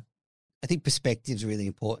lucky, yeah. I think perspective's really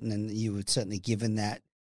important, and you were certainly given that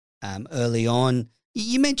early on.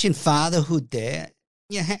 You mentioned fatherhood there.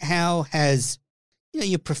 How has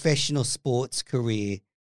your professional sports career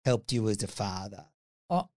helped you as a father?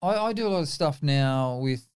 I do a lot of stuff now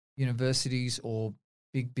with universities or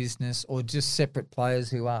big business or just separate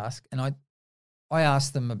players who ask, and I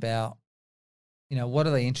ask them about, what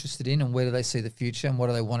are they interested in and where do they see the future and what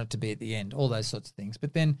do they want it to be at the end, all those sorts of things.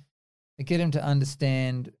 But then I get them to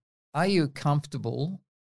understand, are you comfortable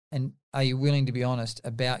and are you willing to be honest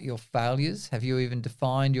about your failures? Have you even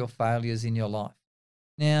defined your failures in your life?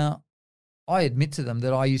 Now, I admit to them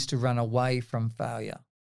that I used to run away from failure.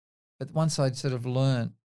 But once I'd sort of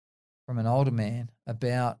learned from an older man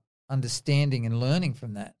about understanding and learning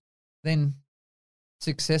from that, then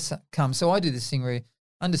success comes. So I do this thing where you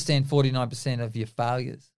understand 49% of your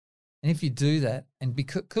failures. And if you do that and be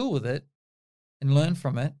cool with it and learn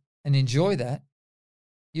from it and enjoy that,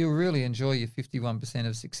 you'll really enjoy your 51%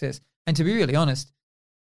 of success. And to be really honest,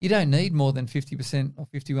 you don't need more than 50% or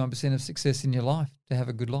 51% of success in your life to have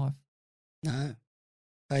a good life. No.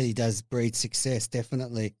 Failure does breed success,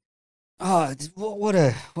 definitely. Oh, what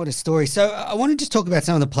a story. So I want to just talk about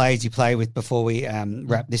some of the players you play with before we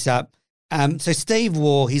wrap this up. So Steve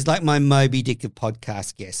Waugh, he's like my Moby Dick of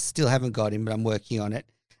podcast guests. Still haven't got him, but I'm working on it.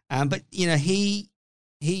 But, you know, he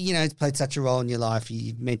has played such a role in your life.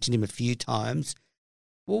 You've mentioned him a few times.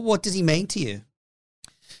 Well, what does he mean to you?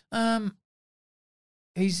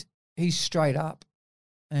 He's straight up,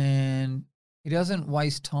 and he doesn't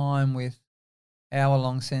waste time with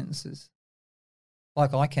hour-long sentences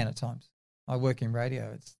like I can at times. I work in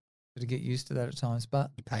radio. It's to get used to that at times.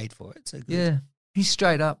 But You paid for it, so good. yeah, he's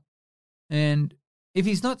straight up. And if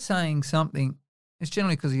he's not saying something, it's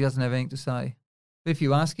generally because he doesn't have anything to say. But if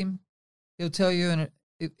you ask him, he'll tell you, and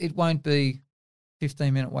it won't be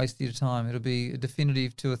 15-minute waste of your time. It'll be a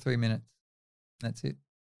definitive 2 or 3 minutes. That's it.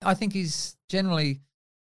 I think he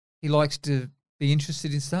likes to be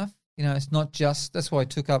interested in stuff. You know, it's not just, that's why I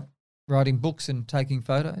took up writing books and taking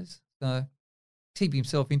photos. So keep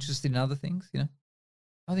himself interested in other things, you know.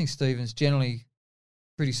 I think Stephen's generally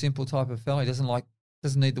a pretty simple type of fellow. He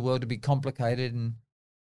doesn't need the world to be complicated and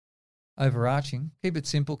overarching. Keep it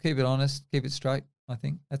simple, keep it honest, keep it straight. I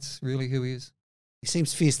think that's really who he is. He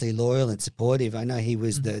seems fiercely loyal and supportive. I know he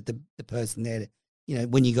was the person there to, you know,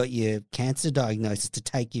 when you got your cancer diagnosis, to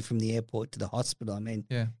take you from the airport to the hospital. I mean,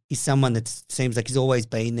 he's someone that seems like he's always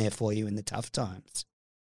been there for you in the tough times.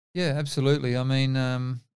 Yeah, absolutely. I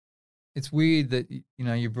mean, it's weird that, you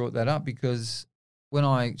know, you brought that up, because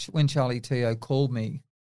when Charlie Teo called me,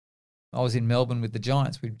 I was in Melbourne with the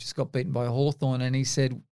Giants. We just got beaten by Hawthorn, and he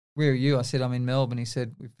said, "Where are you?" I said, "I'm in Melbourne." He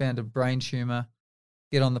said, "We found a brain tumour.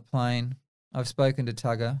 Get on the plane. I've spoken to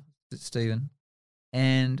Tugger, Stephen,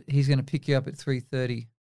 and he's going to pick you up at 3:30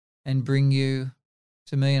 and bring you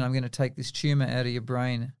to me, and I'm going to take this tumour out of your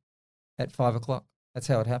brain at 5 o'clock. That's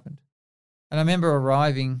how it happened. And I remember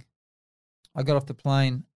arriving, I got off the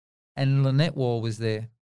plane, and Lynette Waugh was there.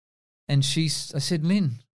 And I said,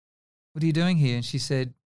 "Lynn, what are you doing here?" And she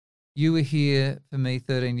said, "You were here for me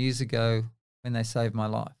 13 years ago when they saved my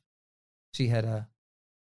life." She had a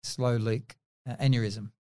slow leak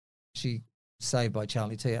aneurysm. She was saved by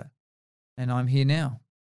Charlie Teo. And I'm here now.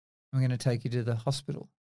 I'm going to take you to the hospital.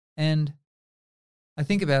 And I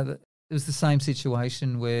think about it. It was the same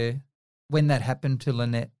situation where when that happened to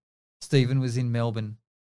Lynette, Stephen was in Melbourne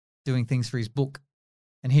doing things for his book.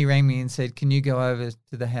 And he rang me and said, "Can you go over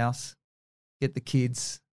to the house, get the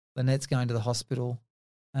kids? Lynette's going to the hospital."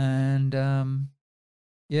 And,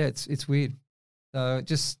 it's weird. So it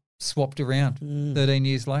just swapped around 13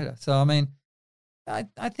 years later. So, I mean,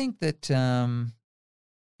 I think that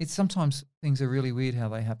it's sometimes things are really weird how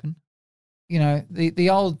they happen. You know, the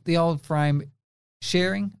old frame,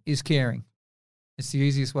 sharing is caring. It's the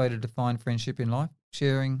easiest way to define friendship in life.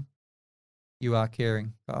 Sharing, you are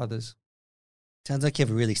caring for others. Sounds like you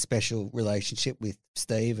have a really special relationship with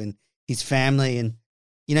Steve and his family, and,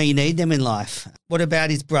 you know, you need them in life. What about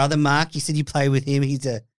his brother, Mark? You said you play with him. He's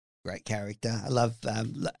a great character. I love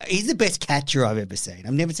he's the best catcher I've ever seen.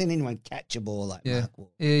 I've never seen anyone catch a ball like Mark Waugh.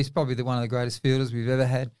 Yeah, he's probably one of the greatest fielders we've ever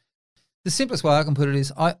had. The simplest way I can put it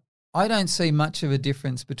is I don't see much of a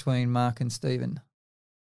difference between Mark and Stephen.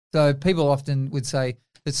 So people often would say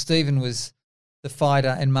that Stephen was the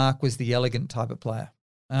fighter and Mark was the elegant type of player.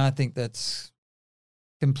 And I think that's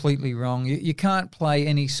completely wrong. You can't play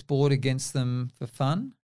any sport against them for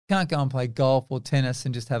fun. You can't go and play golf or tennis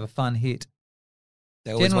and just have a fun hit.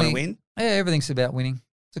 They always want to win? Yeah, everything's about winning.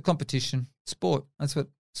 It's a competition. Sport. That's what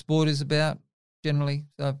sport is about generally.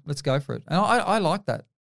 So let's go for it. And I like that.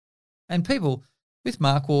 And people, with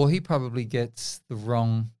Mark Waugh, he probably gets the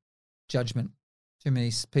wrong judgment. Too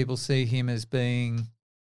many people see him as being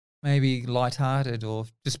maybe lighthearted or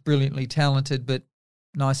just brilliantly talented, but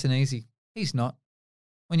nice and easy. He's not.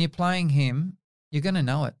 When you're playing him, you're going to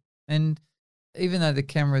know it. And even though the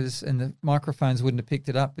cameras and the microphones wouldn't have picked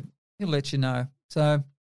it up, but he'll let you know. So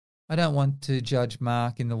I don't want to judge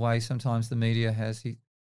Mark in the way sometimes the media has.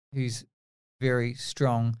 He's very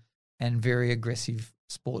strong and very aggressive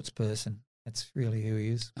sports person. That's really who he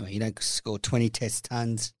is. I mean, you don't score 20 test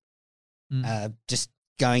tons just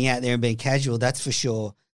going out there and being casual, that's for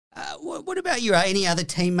sure. What about you? Any other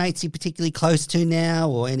teammates you're particularly close to now,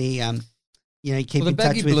 or any you keep in touch with? The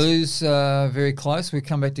Baggy Blues are very close. We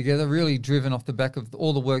come back together, really driven off the back of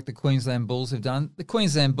all the work the Queensland Bulls have done. The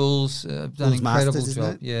Queensland Bulls have done an incredible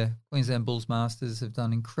job. Yeah, Queensland Bulls Masters have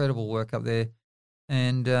done incredible work up there.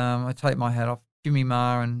 And I take my hat off. Jimmy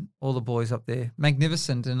Marr and all the boys up there.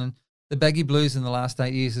 Magnificent. And the Baggy Blues in the last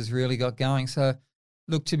 8 years has really got going. So,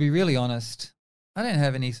 look, to be really honest, I don't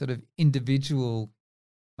have any sort of individual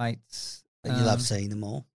mates. But you love seeing them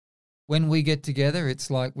all. When we get together,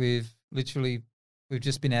 it's like we've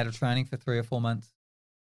just been out of training for 3 or 4 months.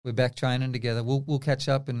 we're back training together. We'll catch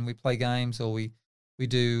up and we play games, or we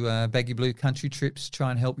do baggy blue country trips,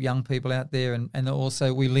 try and help young people out there, and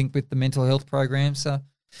also we link with the mental health program. So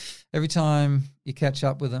every time you catch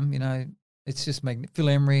up with them, it's just Phil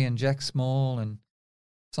Emery and Jack Small and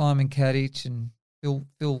Simon Kadich and Phil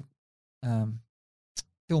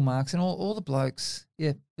Marks and all the blokes.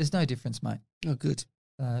 Yeah, there's no difference, mate. Oh, good.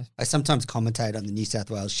 I sometimes commentate on the New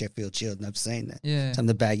South Wales Sheffield Shield, and I've seen that. Yeah. Some of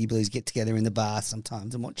the baggy blues get together in the bar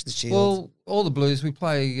sometimes and watch the Shield. Well, all the blues, we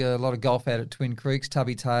play a lot of golf out at Twin Creeks,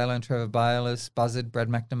 Tubby Taylor and Trevor Bayliss, Buzzard, Brad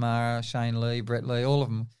McNamara, Shane Lee, Brett Lee, all of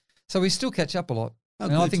them. So we still catch up a lot. Oh,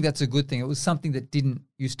 and I think that's a good thing. It was something that didn't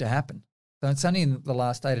used to happen. So it's only in the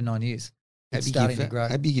last 8 or 9 years it's starting to grow.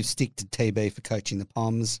 Maybe you stick to TB for coaching the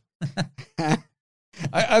Poms.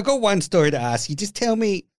 I've got one story to ask you. Just tell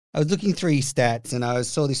me, I was looking through your stats and I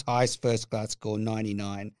saw this highest first class score,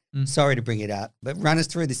 99. Sorry to bring it up, but run us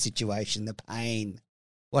through the situation, the pain.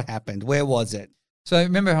 What happened? Where was it? So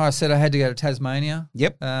remember how I said I had to go to Tasmania?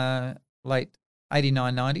 Yep. Late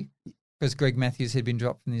 89, 90, because Greg Matthews had been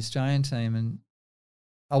dropped from the Australian team and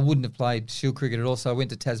I wouldn't have played Shield cricket at all. So I went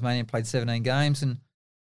to Tasmania and played 17 games. And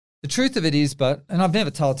the truth of it is, and I've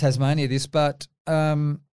never told Tasmania this, but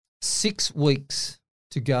 6 weeks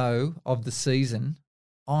to go of the season,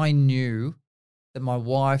 I knew that my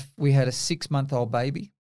wife, we had a 6-month-old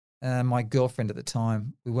baby. My girlfriend at the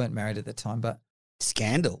time, we weren't married at the time, but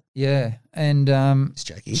scandal. Yeah, and it's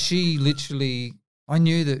joking. She literally, I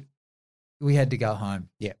knew that we had to go home.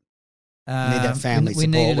 Yeah, need that family support.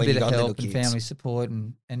 We needed a bit of help and family support,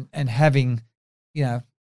 and having, a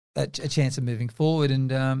chance of moving forward.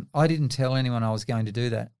 And I didn't tell anyone I was going to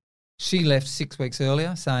do that. She left 6 weeks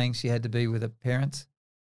earlier, saying she had to be with her parents.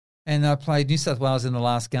 And I played New South Wales in the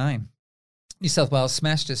last game. New South Wales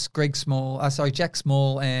smashed us. Jack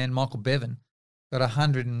Small and Michael Bevan got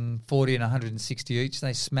 140 and 160 each.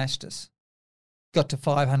 They smashed us. Got to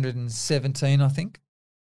 517, I think,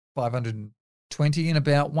 520 in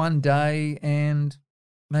about 1 day and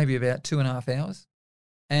maybe about 2.5 hours.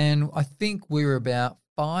 And I think we were about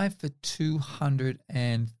 5 for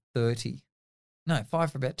 230. No,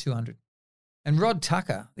 5 for about 200. And Rod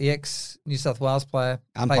Tucker, the ex-New South Wales player,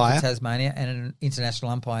 played for Tasmania and an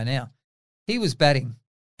international umpire now. He was batting,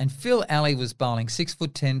 and Phil Alley was bowling,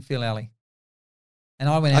 6'10", Phil Alley. And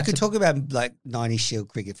I went out. I could talk about like 90 Shield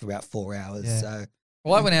cricket for about 4 hours. Yeah. So,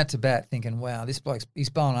 well, I went out to bat thinking, wow, this bloke's he's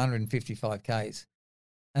bowling 155 Ks.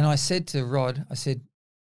 And I said to Rod, geez,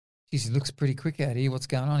 he looks pretty quick out here. What's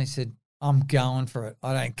going on? He said, I'm going for it.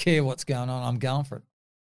 I don't care what's going on. I'm going for it.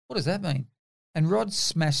 What does that mean? And Rod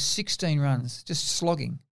smashed 16 runs, just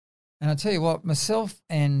slogging. And I tell you what, myself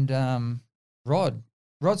and Rod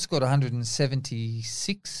scored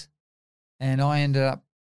 176, and I ended up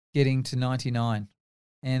getting to 99.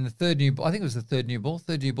 And I think it was the third new ball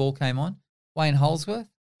came on. Wayne Holsworth.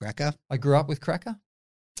 Cracker. I grew up with Cracker,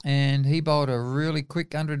 and he bowled a really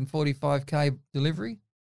quick 145K delivery,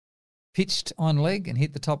 pitched on leg and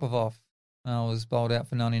hit the top of off. And I was bowled out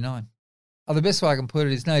for 99. Oh, the best way I can put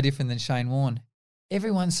it is no different than Shane Warne.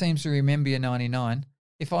 Everyone seems to remember your 99.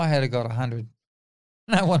 If I had got 100,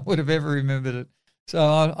 no one would have ever remembered it. So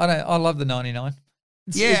I love the 99.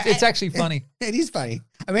 It's actually funny. It is funny.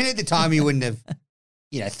 I mean, at the time you wouldn't have,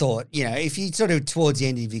 thought, if you sort of towards the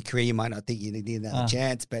end of your career, you might not think you'd need another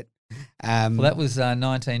chance. But well, that was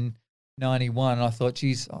 1991. And I thought,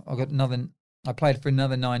 geez, I played for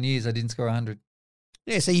another 9 years. I didn't score 100.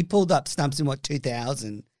 Yeah, so you pulled up stumps in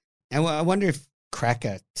 2000. And I wonder if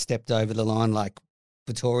Cracker stepped over the line like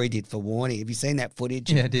Vittori did for Warney. Have you seen that footage?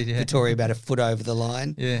 Yeah, I did, yeah. Vittori about a foot over the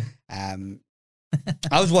line. Yeah. I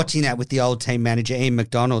was watching that with the old team manager, Ian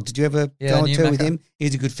McDonald. Did you ever go on tour with him?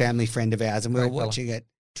 He's a good family friend of ours, and we were watching it.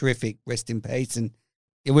 Terrific. Rest in peace. And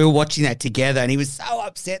we were watching that together, and he was so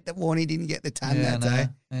upset that Warney didn't get the ton that day.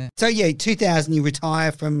 Yeah. So, 2000, you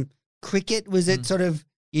retire from cricket. Was it sort of,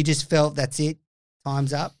 you just felt that's it,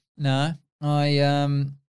 time's up? No.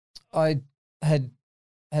 I had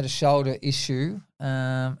a shoulder issue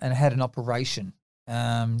and had an operation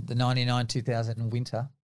the 99-2000 winter,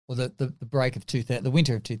 or the break of 2000, the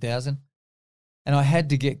winter of 2000, and I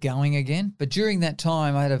had to get going again. But during that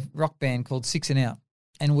time, I had a rock band called Six and Out,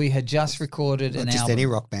 and we had just recorded an album. Not just any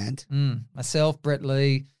rock band. Myself, Brett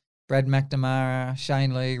Lee, Brad McNamara,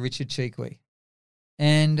 Shane Lee, Richard Cheekwee.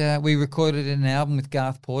 And we recorded an album with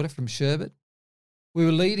Garth Porter from Sherbet. We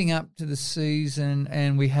were leading up to the season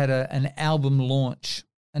and we had an album launch.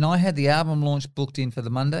 And I had the album launch booked in for the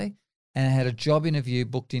Monday and I had a job interview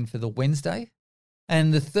booked in for the Wednesday.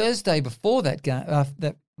 And the Thursday before that game,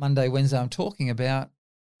 that Monday, Wednesday I'm talking about,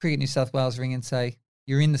 Cricket New South Wales ring and say,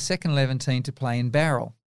 you're in the second 11 team to play in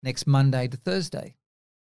Barrel next Monday to Thursday.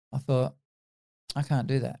 I thought, I can't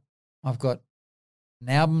do that. I've got an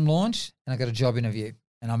album launch and I've got a job interview,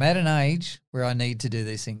 and I'm at an age where I need to do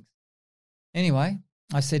these things. Anyway,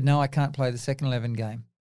 I said, no, I can't play the second 11 game.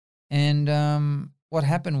 And what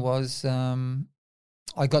happened was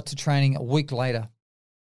I got to training a week later.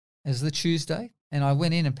 It was the Tuesday, and I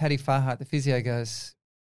went in, and Paddy Farhart, the physio, goes,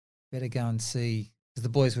 better go and see, because the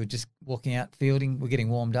boys were just walking out fielding, we're getting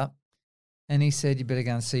warmed up. And he said, you better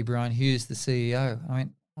go and see Brian Hughes, the CEO. I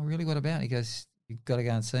went, oh, really, what about? He goes, you've got to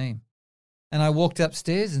go and see him. And I walked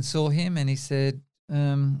upstairs and saw him, and he said,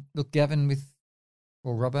 look, Gavin,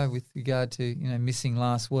 or Robbo, with regard to, missing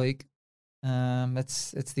last week,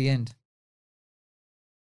 that's the end.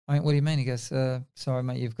 I went, what do you mean? He goes, sorry,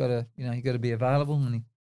 mate, you've got to be available. And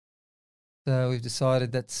so we've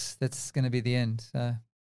decided that's going to be the end. So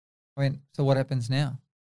I went, so what happens now?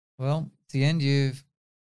 Well, it's the end. You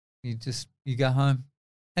go home.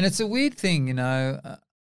 And it's a weird thing, I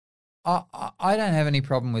don't have any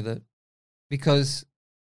problem with it, because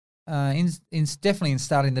definitely in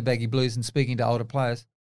starting the Baggy Blues and speaking to older players,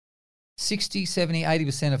 60, 70,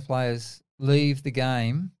 80% of players leave the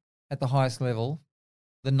game at the highest level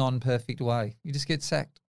the non-perfect way. You just get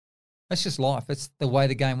sacked. That's just life. That's the way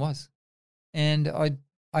the game was. And I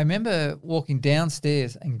remember walking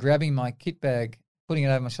downstairs and grabbing my kit bag, putting it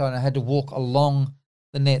over my shoulder, and I had to walk along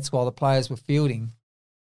the nets while the players were fielding.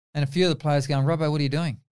 And a few of the players going, Robbo, what are you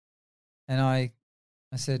doing? And I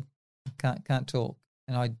said, can't talk.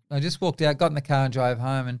 And I just walked out, got in the car and drove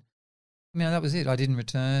home, and that was it. I didn't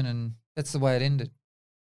return, and that's the way it ended.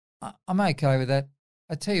 I'm okay with that.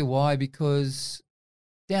 I tell you why, because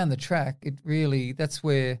down the track, that's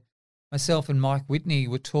where myself and Mike Whitney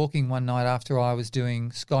were talking one night after I was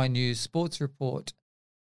doing Sky News Sports Report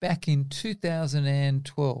back in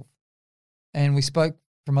 2012. And we spoke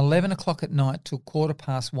from 11 o'clock at night till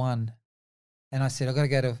 1:15. And I said, I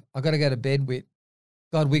got to go to bed, Whit.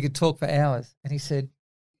 God, we could talk for hours. And he said,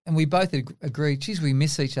 and we both agreed, geez, we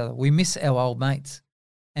miss each other. We miss our old mates.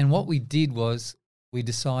 And what we did was we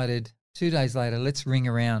decided 2 days later, let's ring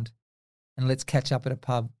around and let's catch up at a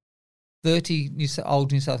pub. 30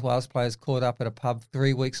 old New South Wales players caught up at a pub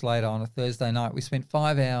 3 weeks later on a Thursday night. We spent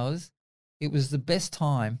 5 hours. It was the best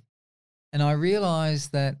time. And I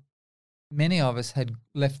realised that many of us had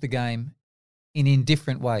left the game in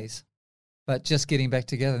indifferent ways, but just getting back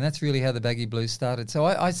together. And that's really how the Baggy Blues started. So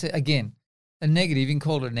I say, again, a negative, you can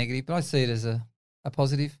call it a negative, but I see it as a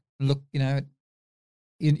positive. Look,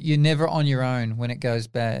 you're never on your own when it goes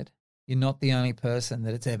bad. You're not the only person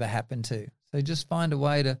that it's ever happened to. So just find a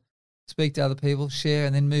way to speak to other people, share,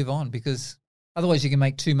 and then move on, because otherwise you can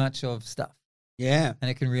make too much of stuff. Yeah.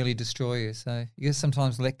 And it can really destroy you. So you just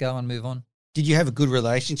sometimes let go and move on. Did you have a good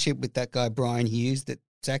relationship with that guy, Brian Hughes, that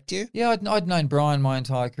sacked you? Yeah, I'd known Brian my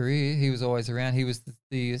entire career. He was always around. He was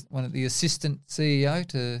one of the assistant CEO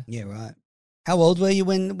to... Yeah, right. How old were you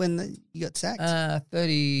when you got sacked?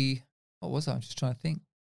 30... What was I? I'm just trying to think.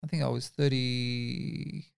 I think I was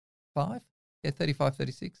 35. Yeah, 35,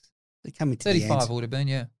 36. They're coming to 35 the end. I would have been,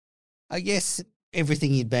 yeah. I guess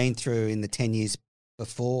everything you'd been through in the 10 years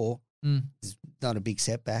before is not a big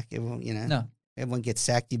setback. Everyone, No. Everyone gets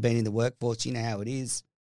sacked. You've been in the workforce. You know how it is.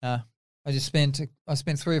 I spent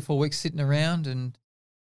 3 or 4 weeks sitting around and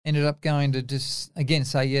ended up going to just, again,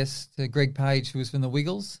 say yes to Greg Page, who was from the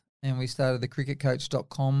Wiggles, and we started the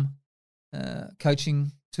cricketcoach.com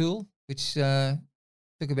coaching tool, which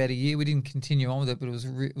took about a year. We didn't continue on with it, but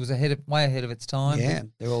it was way ahead of its time. Yeah,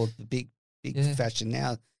 they're all the big Yeah. fashion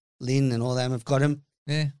now. Lynn and all them have got them.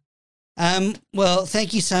 Yeah. Well,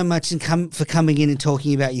 thank you so much for coming in and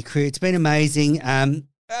talking about your career. It's been amazing.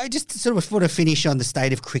 I just sort of want to finish on the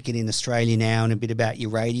state of cricket in Australia now and a bit about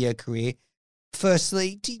your radio career.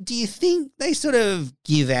 Firstly, do you think they sort of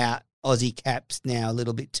give out Aussie caps now a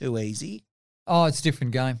little bit too easy? Oh, it's a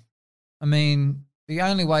different game. I mean, the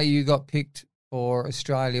only way you got picked for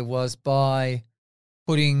Australia was by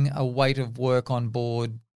putting a weight of work on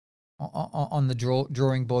board, on the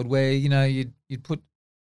drawing board, where, you'd put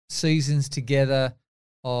seasons together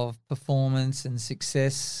of performance and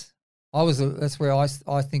success. That's where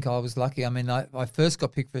I think I was lucky. I mean, I first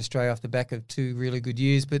got picked for Australia off the back of 2 really good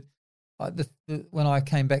years, but when I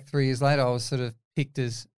came back 3 years later, I was sort of picked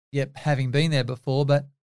as, having been there before. But,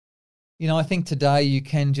 I think today you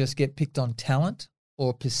can just get picked on talent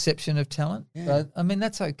or perception of talent. Yeah. But, I mean,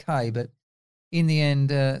 that's okay. But in the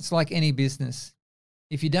end, it's like any business.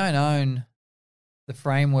 If you don't own the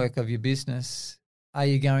framework of your business, are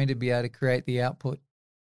you going to be able to create the output?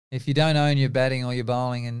 If you don't own your batting or your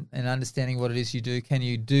bowling and understanding what it is you do, can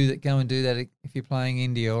you go and do that if you're playing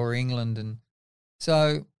India or England? And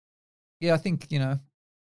so, I think,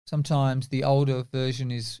 sometimes the older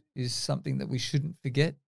version is something that we shouldn't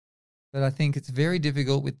forget. But I think it's very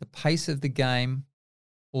difficult with the pace of the game,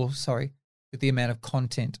 with the amount of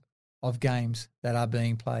content of games that are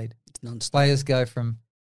being played. It's non-stop. Players go from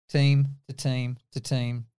team to team to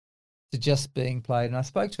team to just being played. And I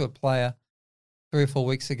spoke to a player 3 or 4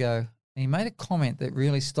 weeks ago, and he made a comment that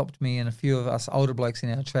really stopped me and a few of us older blokes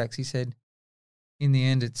in our tracks. He said, in the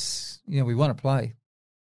end, it's, we want to play,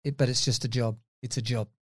 but it's just a job. It's a job.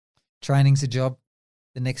 Training's a job.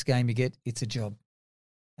 The next game you get, it's a job.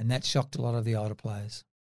 And that shocked a lot of the older players.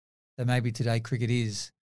 So maybe today cricket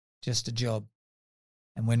is just a job.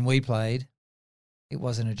 And when we played, it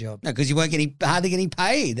wasn't a job. No, because you weren't hardly getting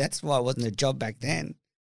paid. That's why it wasn't a job back then.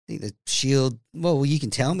 I think the Shield, well, you can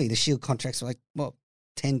tell me, the Shield contracts were like,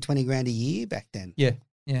 10, 20 grand a year back then? Yeah.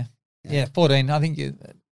 14. I think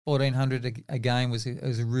 1,400 a game was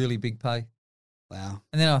a really big pay. Wow.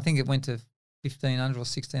 And then I think it went to 1,500 or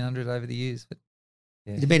 1,600 over the years. But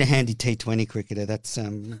yeah. You'd have been a handy T20 cricketer. That's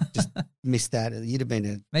just missed that. You'd have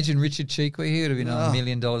been Imagine Richard Cheekwee. He would have been on $1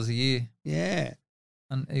 million a year. Yeah.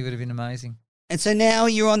 And he would have been amazing. And so now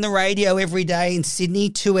you're on the radio every day in Sydney,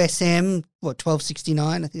 2SM,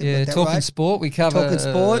 1269, I think. Yeah, Talking right? Sport. We cover Talking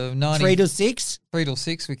Sport, 3 till 6. 3 till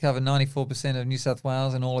 6. We cover 94% of New South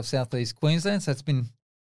Wales and all of southeast Queensland. So it's been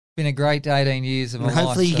a great 18 years of my life.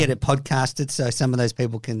 Hopefully you get it podcasted so some of those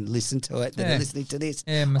people can listen to it that are listening to this.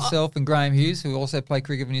 Yeah, myself and Graham Hughes, who also play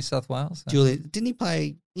cricket for New South Wales. So. Julian, didn't he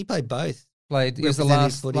play? He played both. He was the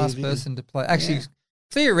last person to play. Actually,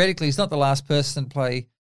 theoretically, he's not the last person to play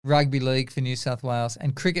rugby league for New South Wales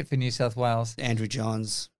and cricket for New South Wales. Andrew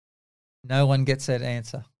Johns. No one gets that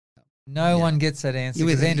answer. No one gets that answer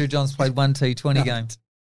because Andrew Johns played one T20 game.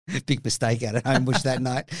 Big mistake out at Homebush that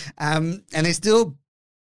night. And they're still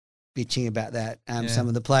bitching about that, some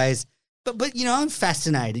of the players. But I'm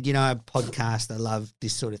fascinated. I podcast, I love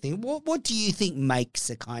this sort of thing. What do you think makes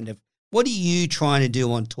what are you trying to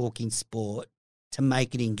do on Talking Sport to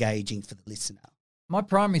make it engaging for the listener? My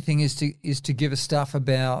primary thing is to give us stuff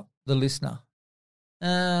about the listener.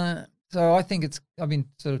 So I think I've been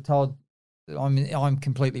sort of told that I'm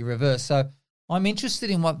completely reversed. So I'm interested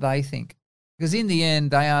in what they think because in the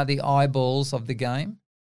end they are the eyeballs of the game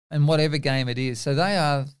and whatever game it is.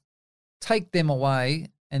 So take them away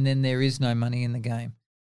and then there is no money in the game.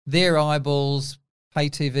 Their eyeballs, pay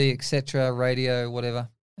TV, etc., radio, whatever,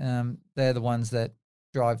 they're the ones that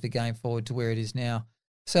drive the game forward to where it is now.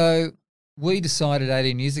 So we decided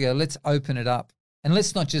 18 years ago, let's open it up and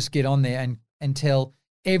let's not just get on there and tell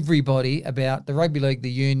everybody about the rugby league, the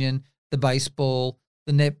union, the baseball,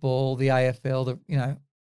 the netball, the AFL,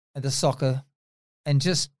 the soccer, and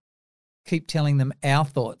just keep telling them our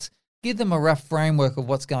thoughts. Give them a rough framework of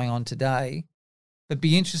what's going on today, but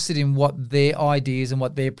be interested in what their ideas and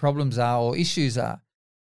what their problems are or issues are.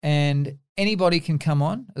 And anybody can come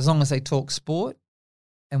on as long as they talk sport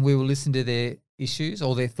and we will listen to their issues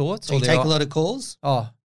or their thoughts. So you take a lot of calls? Oh,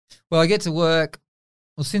 well, I get to work.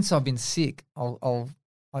 Well, since I've been sick, I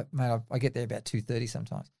get there about 2:30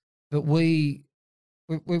 sometimes. But we've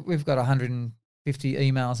got 150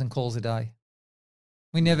 emails and calls a day.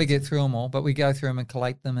 We never get through them all, but we go through them and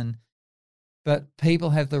collate them. But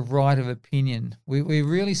people have the right of opinion. We're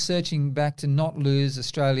really searching back to not lose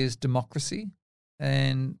Australia's democracy,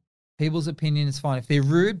 and people's opinion is fine. If they're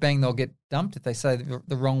rude, bang, they'll get dumped if they say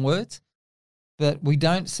the wrong words. But we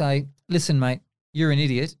don't say, listen, mate, you're an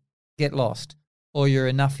idiot, get lost, or you're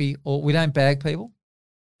a nuffy, or we don't bag people.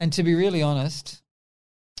 And to be really honest,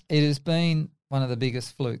 it has been one of the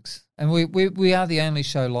biggest flukes. And we are the only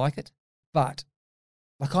show like it. But,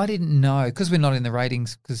 I didn't know, because we're not in the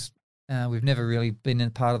ratings, because we've never really been in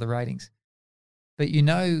part of the ratings. But you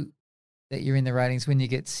know that you're in the ratings when you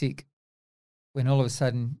get sick, when all of a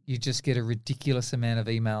sudden you just get a ridiculous amount of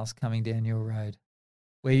emails coming down your road,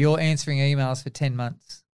 where you're answering emails for 10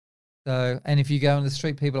 months. So, and if you go on the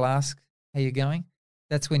street, people ask how you're going.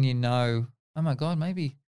 That's when you know, oh my God,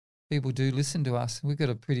 maybe people do listen to us. We've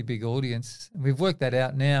got a pretty big audience. And we've worked that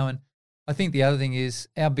out now. And I think the other thing is,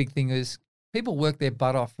 our big thing is people work their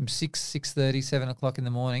butt off from 6:30, 7 o'clock in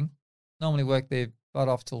the morning, normally work their butt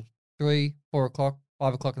off till 3, 4 o'clock,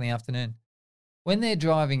 5 o'clock in the afternoon. When they're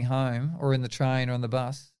driving home or in the train or on the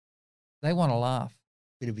bus, they want to laugh.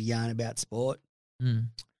 Bit of a yarn about sport.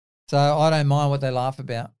 So I don't mind what they laugh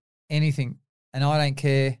about, anything, and I don't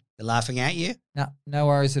care. They're laughing at you? No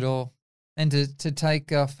worries at all. And to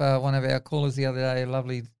take off one of our callers the other day, a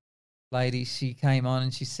lovely lady, she came on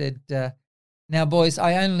and she said, now, boys,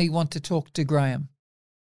 I only want to talk to Graham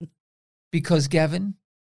because, Gavin,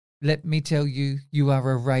 let me tell you, you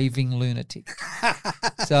are a raving lunatic.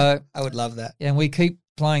 So I would love that. And we keep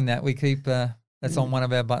playing that. We keep That's on one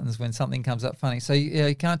of our buttons when something comes up funny. So, yeah,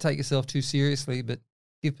 you can't take yourself too seriously, but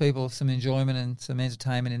give people some enjoyment and some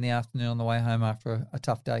entertainment in the afternoon on the way home after a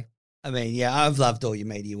tough day. I mean, yeah, I've loved all your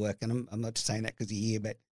media work, and I'm not just saying that because you're here,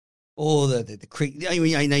 but all the cricket. I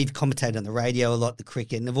mean, I know you've commentated on the radio a lot, the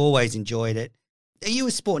cricket, and I've always enjoyed it. Are you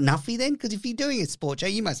a sport nuffy then? Because if you're doing a sport show,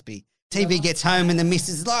 you must be. TV gets home and the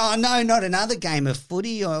missus is like, oh, no, not another game of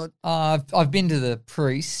footy. Or I've been to the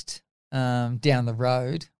Priest down the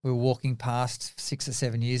road. We were walking past 6 or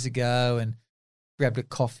 7 years ago and grabbed a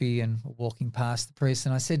coffee and were walking past the Priest.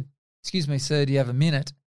 And I said, excuse me, sir, do you have a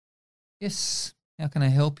minute? Yes, how can I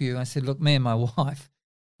help you? I said, look, me and my wife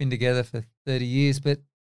been together for 30 years, but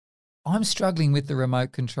I'm struggling with the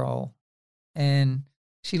remote control. And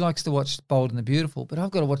she likes to watch Bold and the Beautiful, but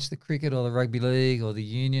I've got to watch the cricket or the rugby league or the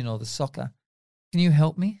union or the soccer. Can you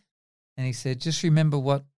help me? And he said, just remember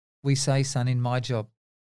what we say, son, in my job,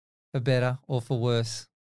 for better or for worse.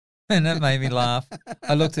 And that made me laugh.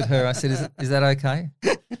 I looked at her. I said, is that okay?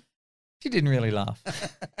 She didn't really laugh.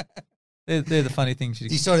 They're the funny things. You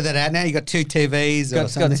sorted that out now? You got 2 TVs or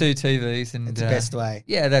something? Got 2 TVs. And, that's the best way.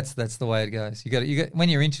 Yeah, that's the way it goes. You got when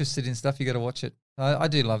you're interested in stuff, you got to watch it. I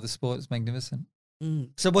do love the sport. It's magnificent.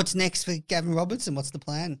 So what's next for Gavin Robertson? What's the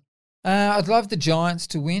plan? I'd love the Giants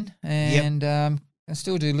to win, and I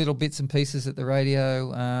still do little bits and pieces at the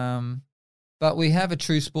radio. But we have a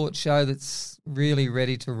true sports show that's really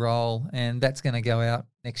ready to roll, and that's going to go out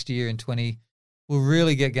next year we'll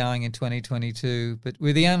really get going in 2022. But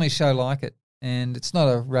we're the only show like it, and it's not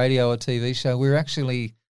a radio or TV show. We're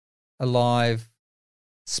actually a live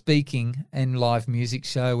speaking and live music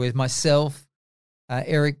show with myself,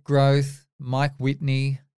 Eric Groth, Mike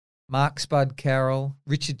Whitney, Mark Spud Carroll,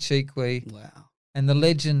 Richard Cheekwee, and the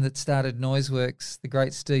legend that started Noiseworks, the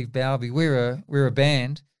great Steve Bowby. We're a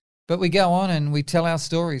band, but we go on and we tell our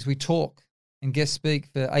stories. We talk and guest speak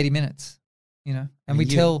for 80 minutes, and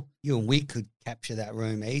you and we could capture that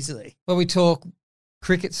room easily. Well, we talk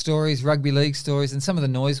cricket stories, rugby league stories, and some of the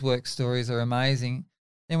Noiseworks stories are amazing.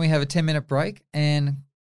 Then we have a 10-minute break, and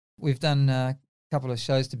we've done a couple of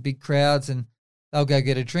shows to big crowds, and they'll go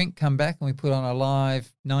get a drink, come back, and we put on a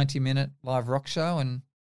live 90-minute live rock show. And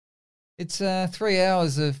it's 3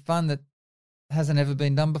 hours of fun that hasn't ever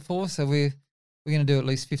been done before. So we're going to do at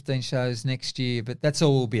least 15 shows next year. But that's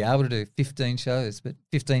all we'll be able to do, 15 shows, but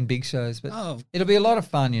 15 big shows. But it'll be a lot of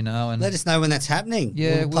fun, And let us know when that's happening.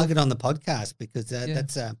 Yeah, we'll plug it on the podcast because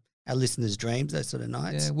that's our listeners' dreams, those sort of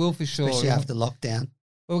nights. Yeah, we'll for sure. Especially after lockdown.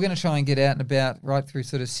 Well, we're going to try and get out and about right through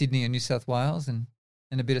sort of Sydney and New South Wales and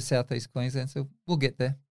a bit of southeast Queensland, so we'll get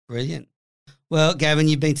there. Brilliant. Well, Gavin,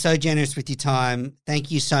 you've been so generous with your time.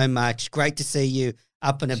 Thank you so much. Great to see you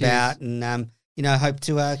up and about, and hope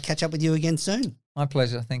to catch up with you again soon. My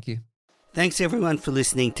pleasure. Thank you. Thanks everyone for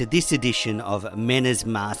listening to this edition of Mena's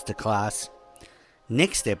Masterclass.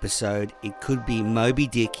 Next episode, it could be Moby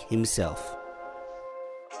Dick himself.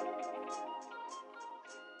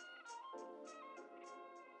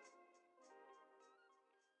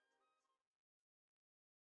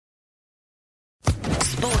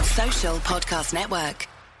 Social Podcast Network.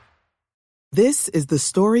 This is the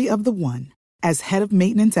story of the one. As head of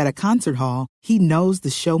maintenance at a concert hall, he knows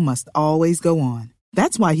the show must always go on.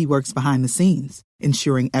 That's why he works behind the scenes,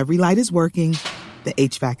 ensuring every light is working, the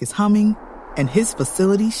HVAC is humming, and his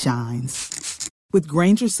facility shines. With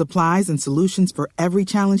Grainger's supplies and solutions for every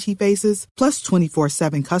challenge he faces, plus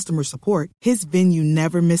 24/7 customer support, his venue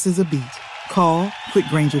never misses a beat. Call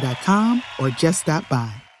quickgrainger.com or just stop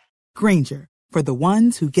by. Grainger, for the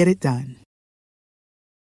ones who get it done.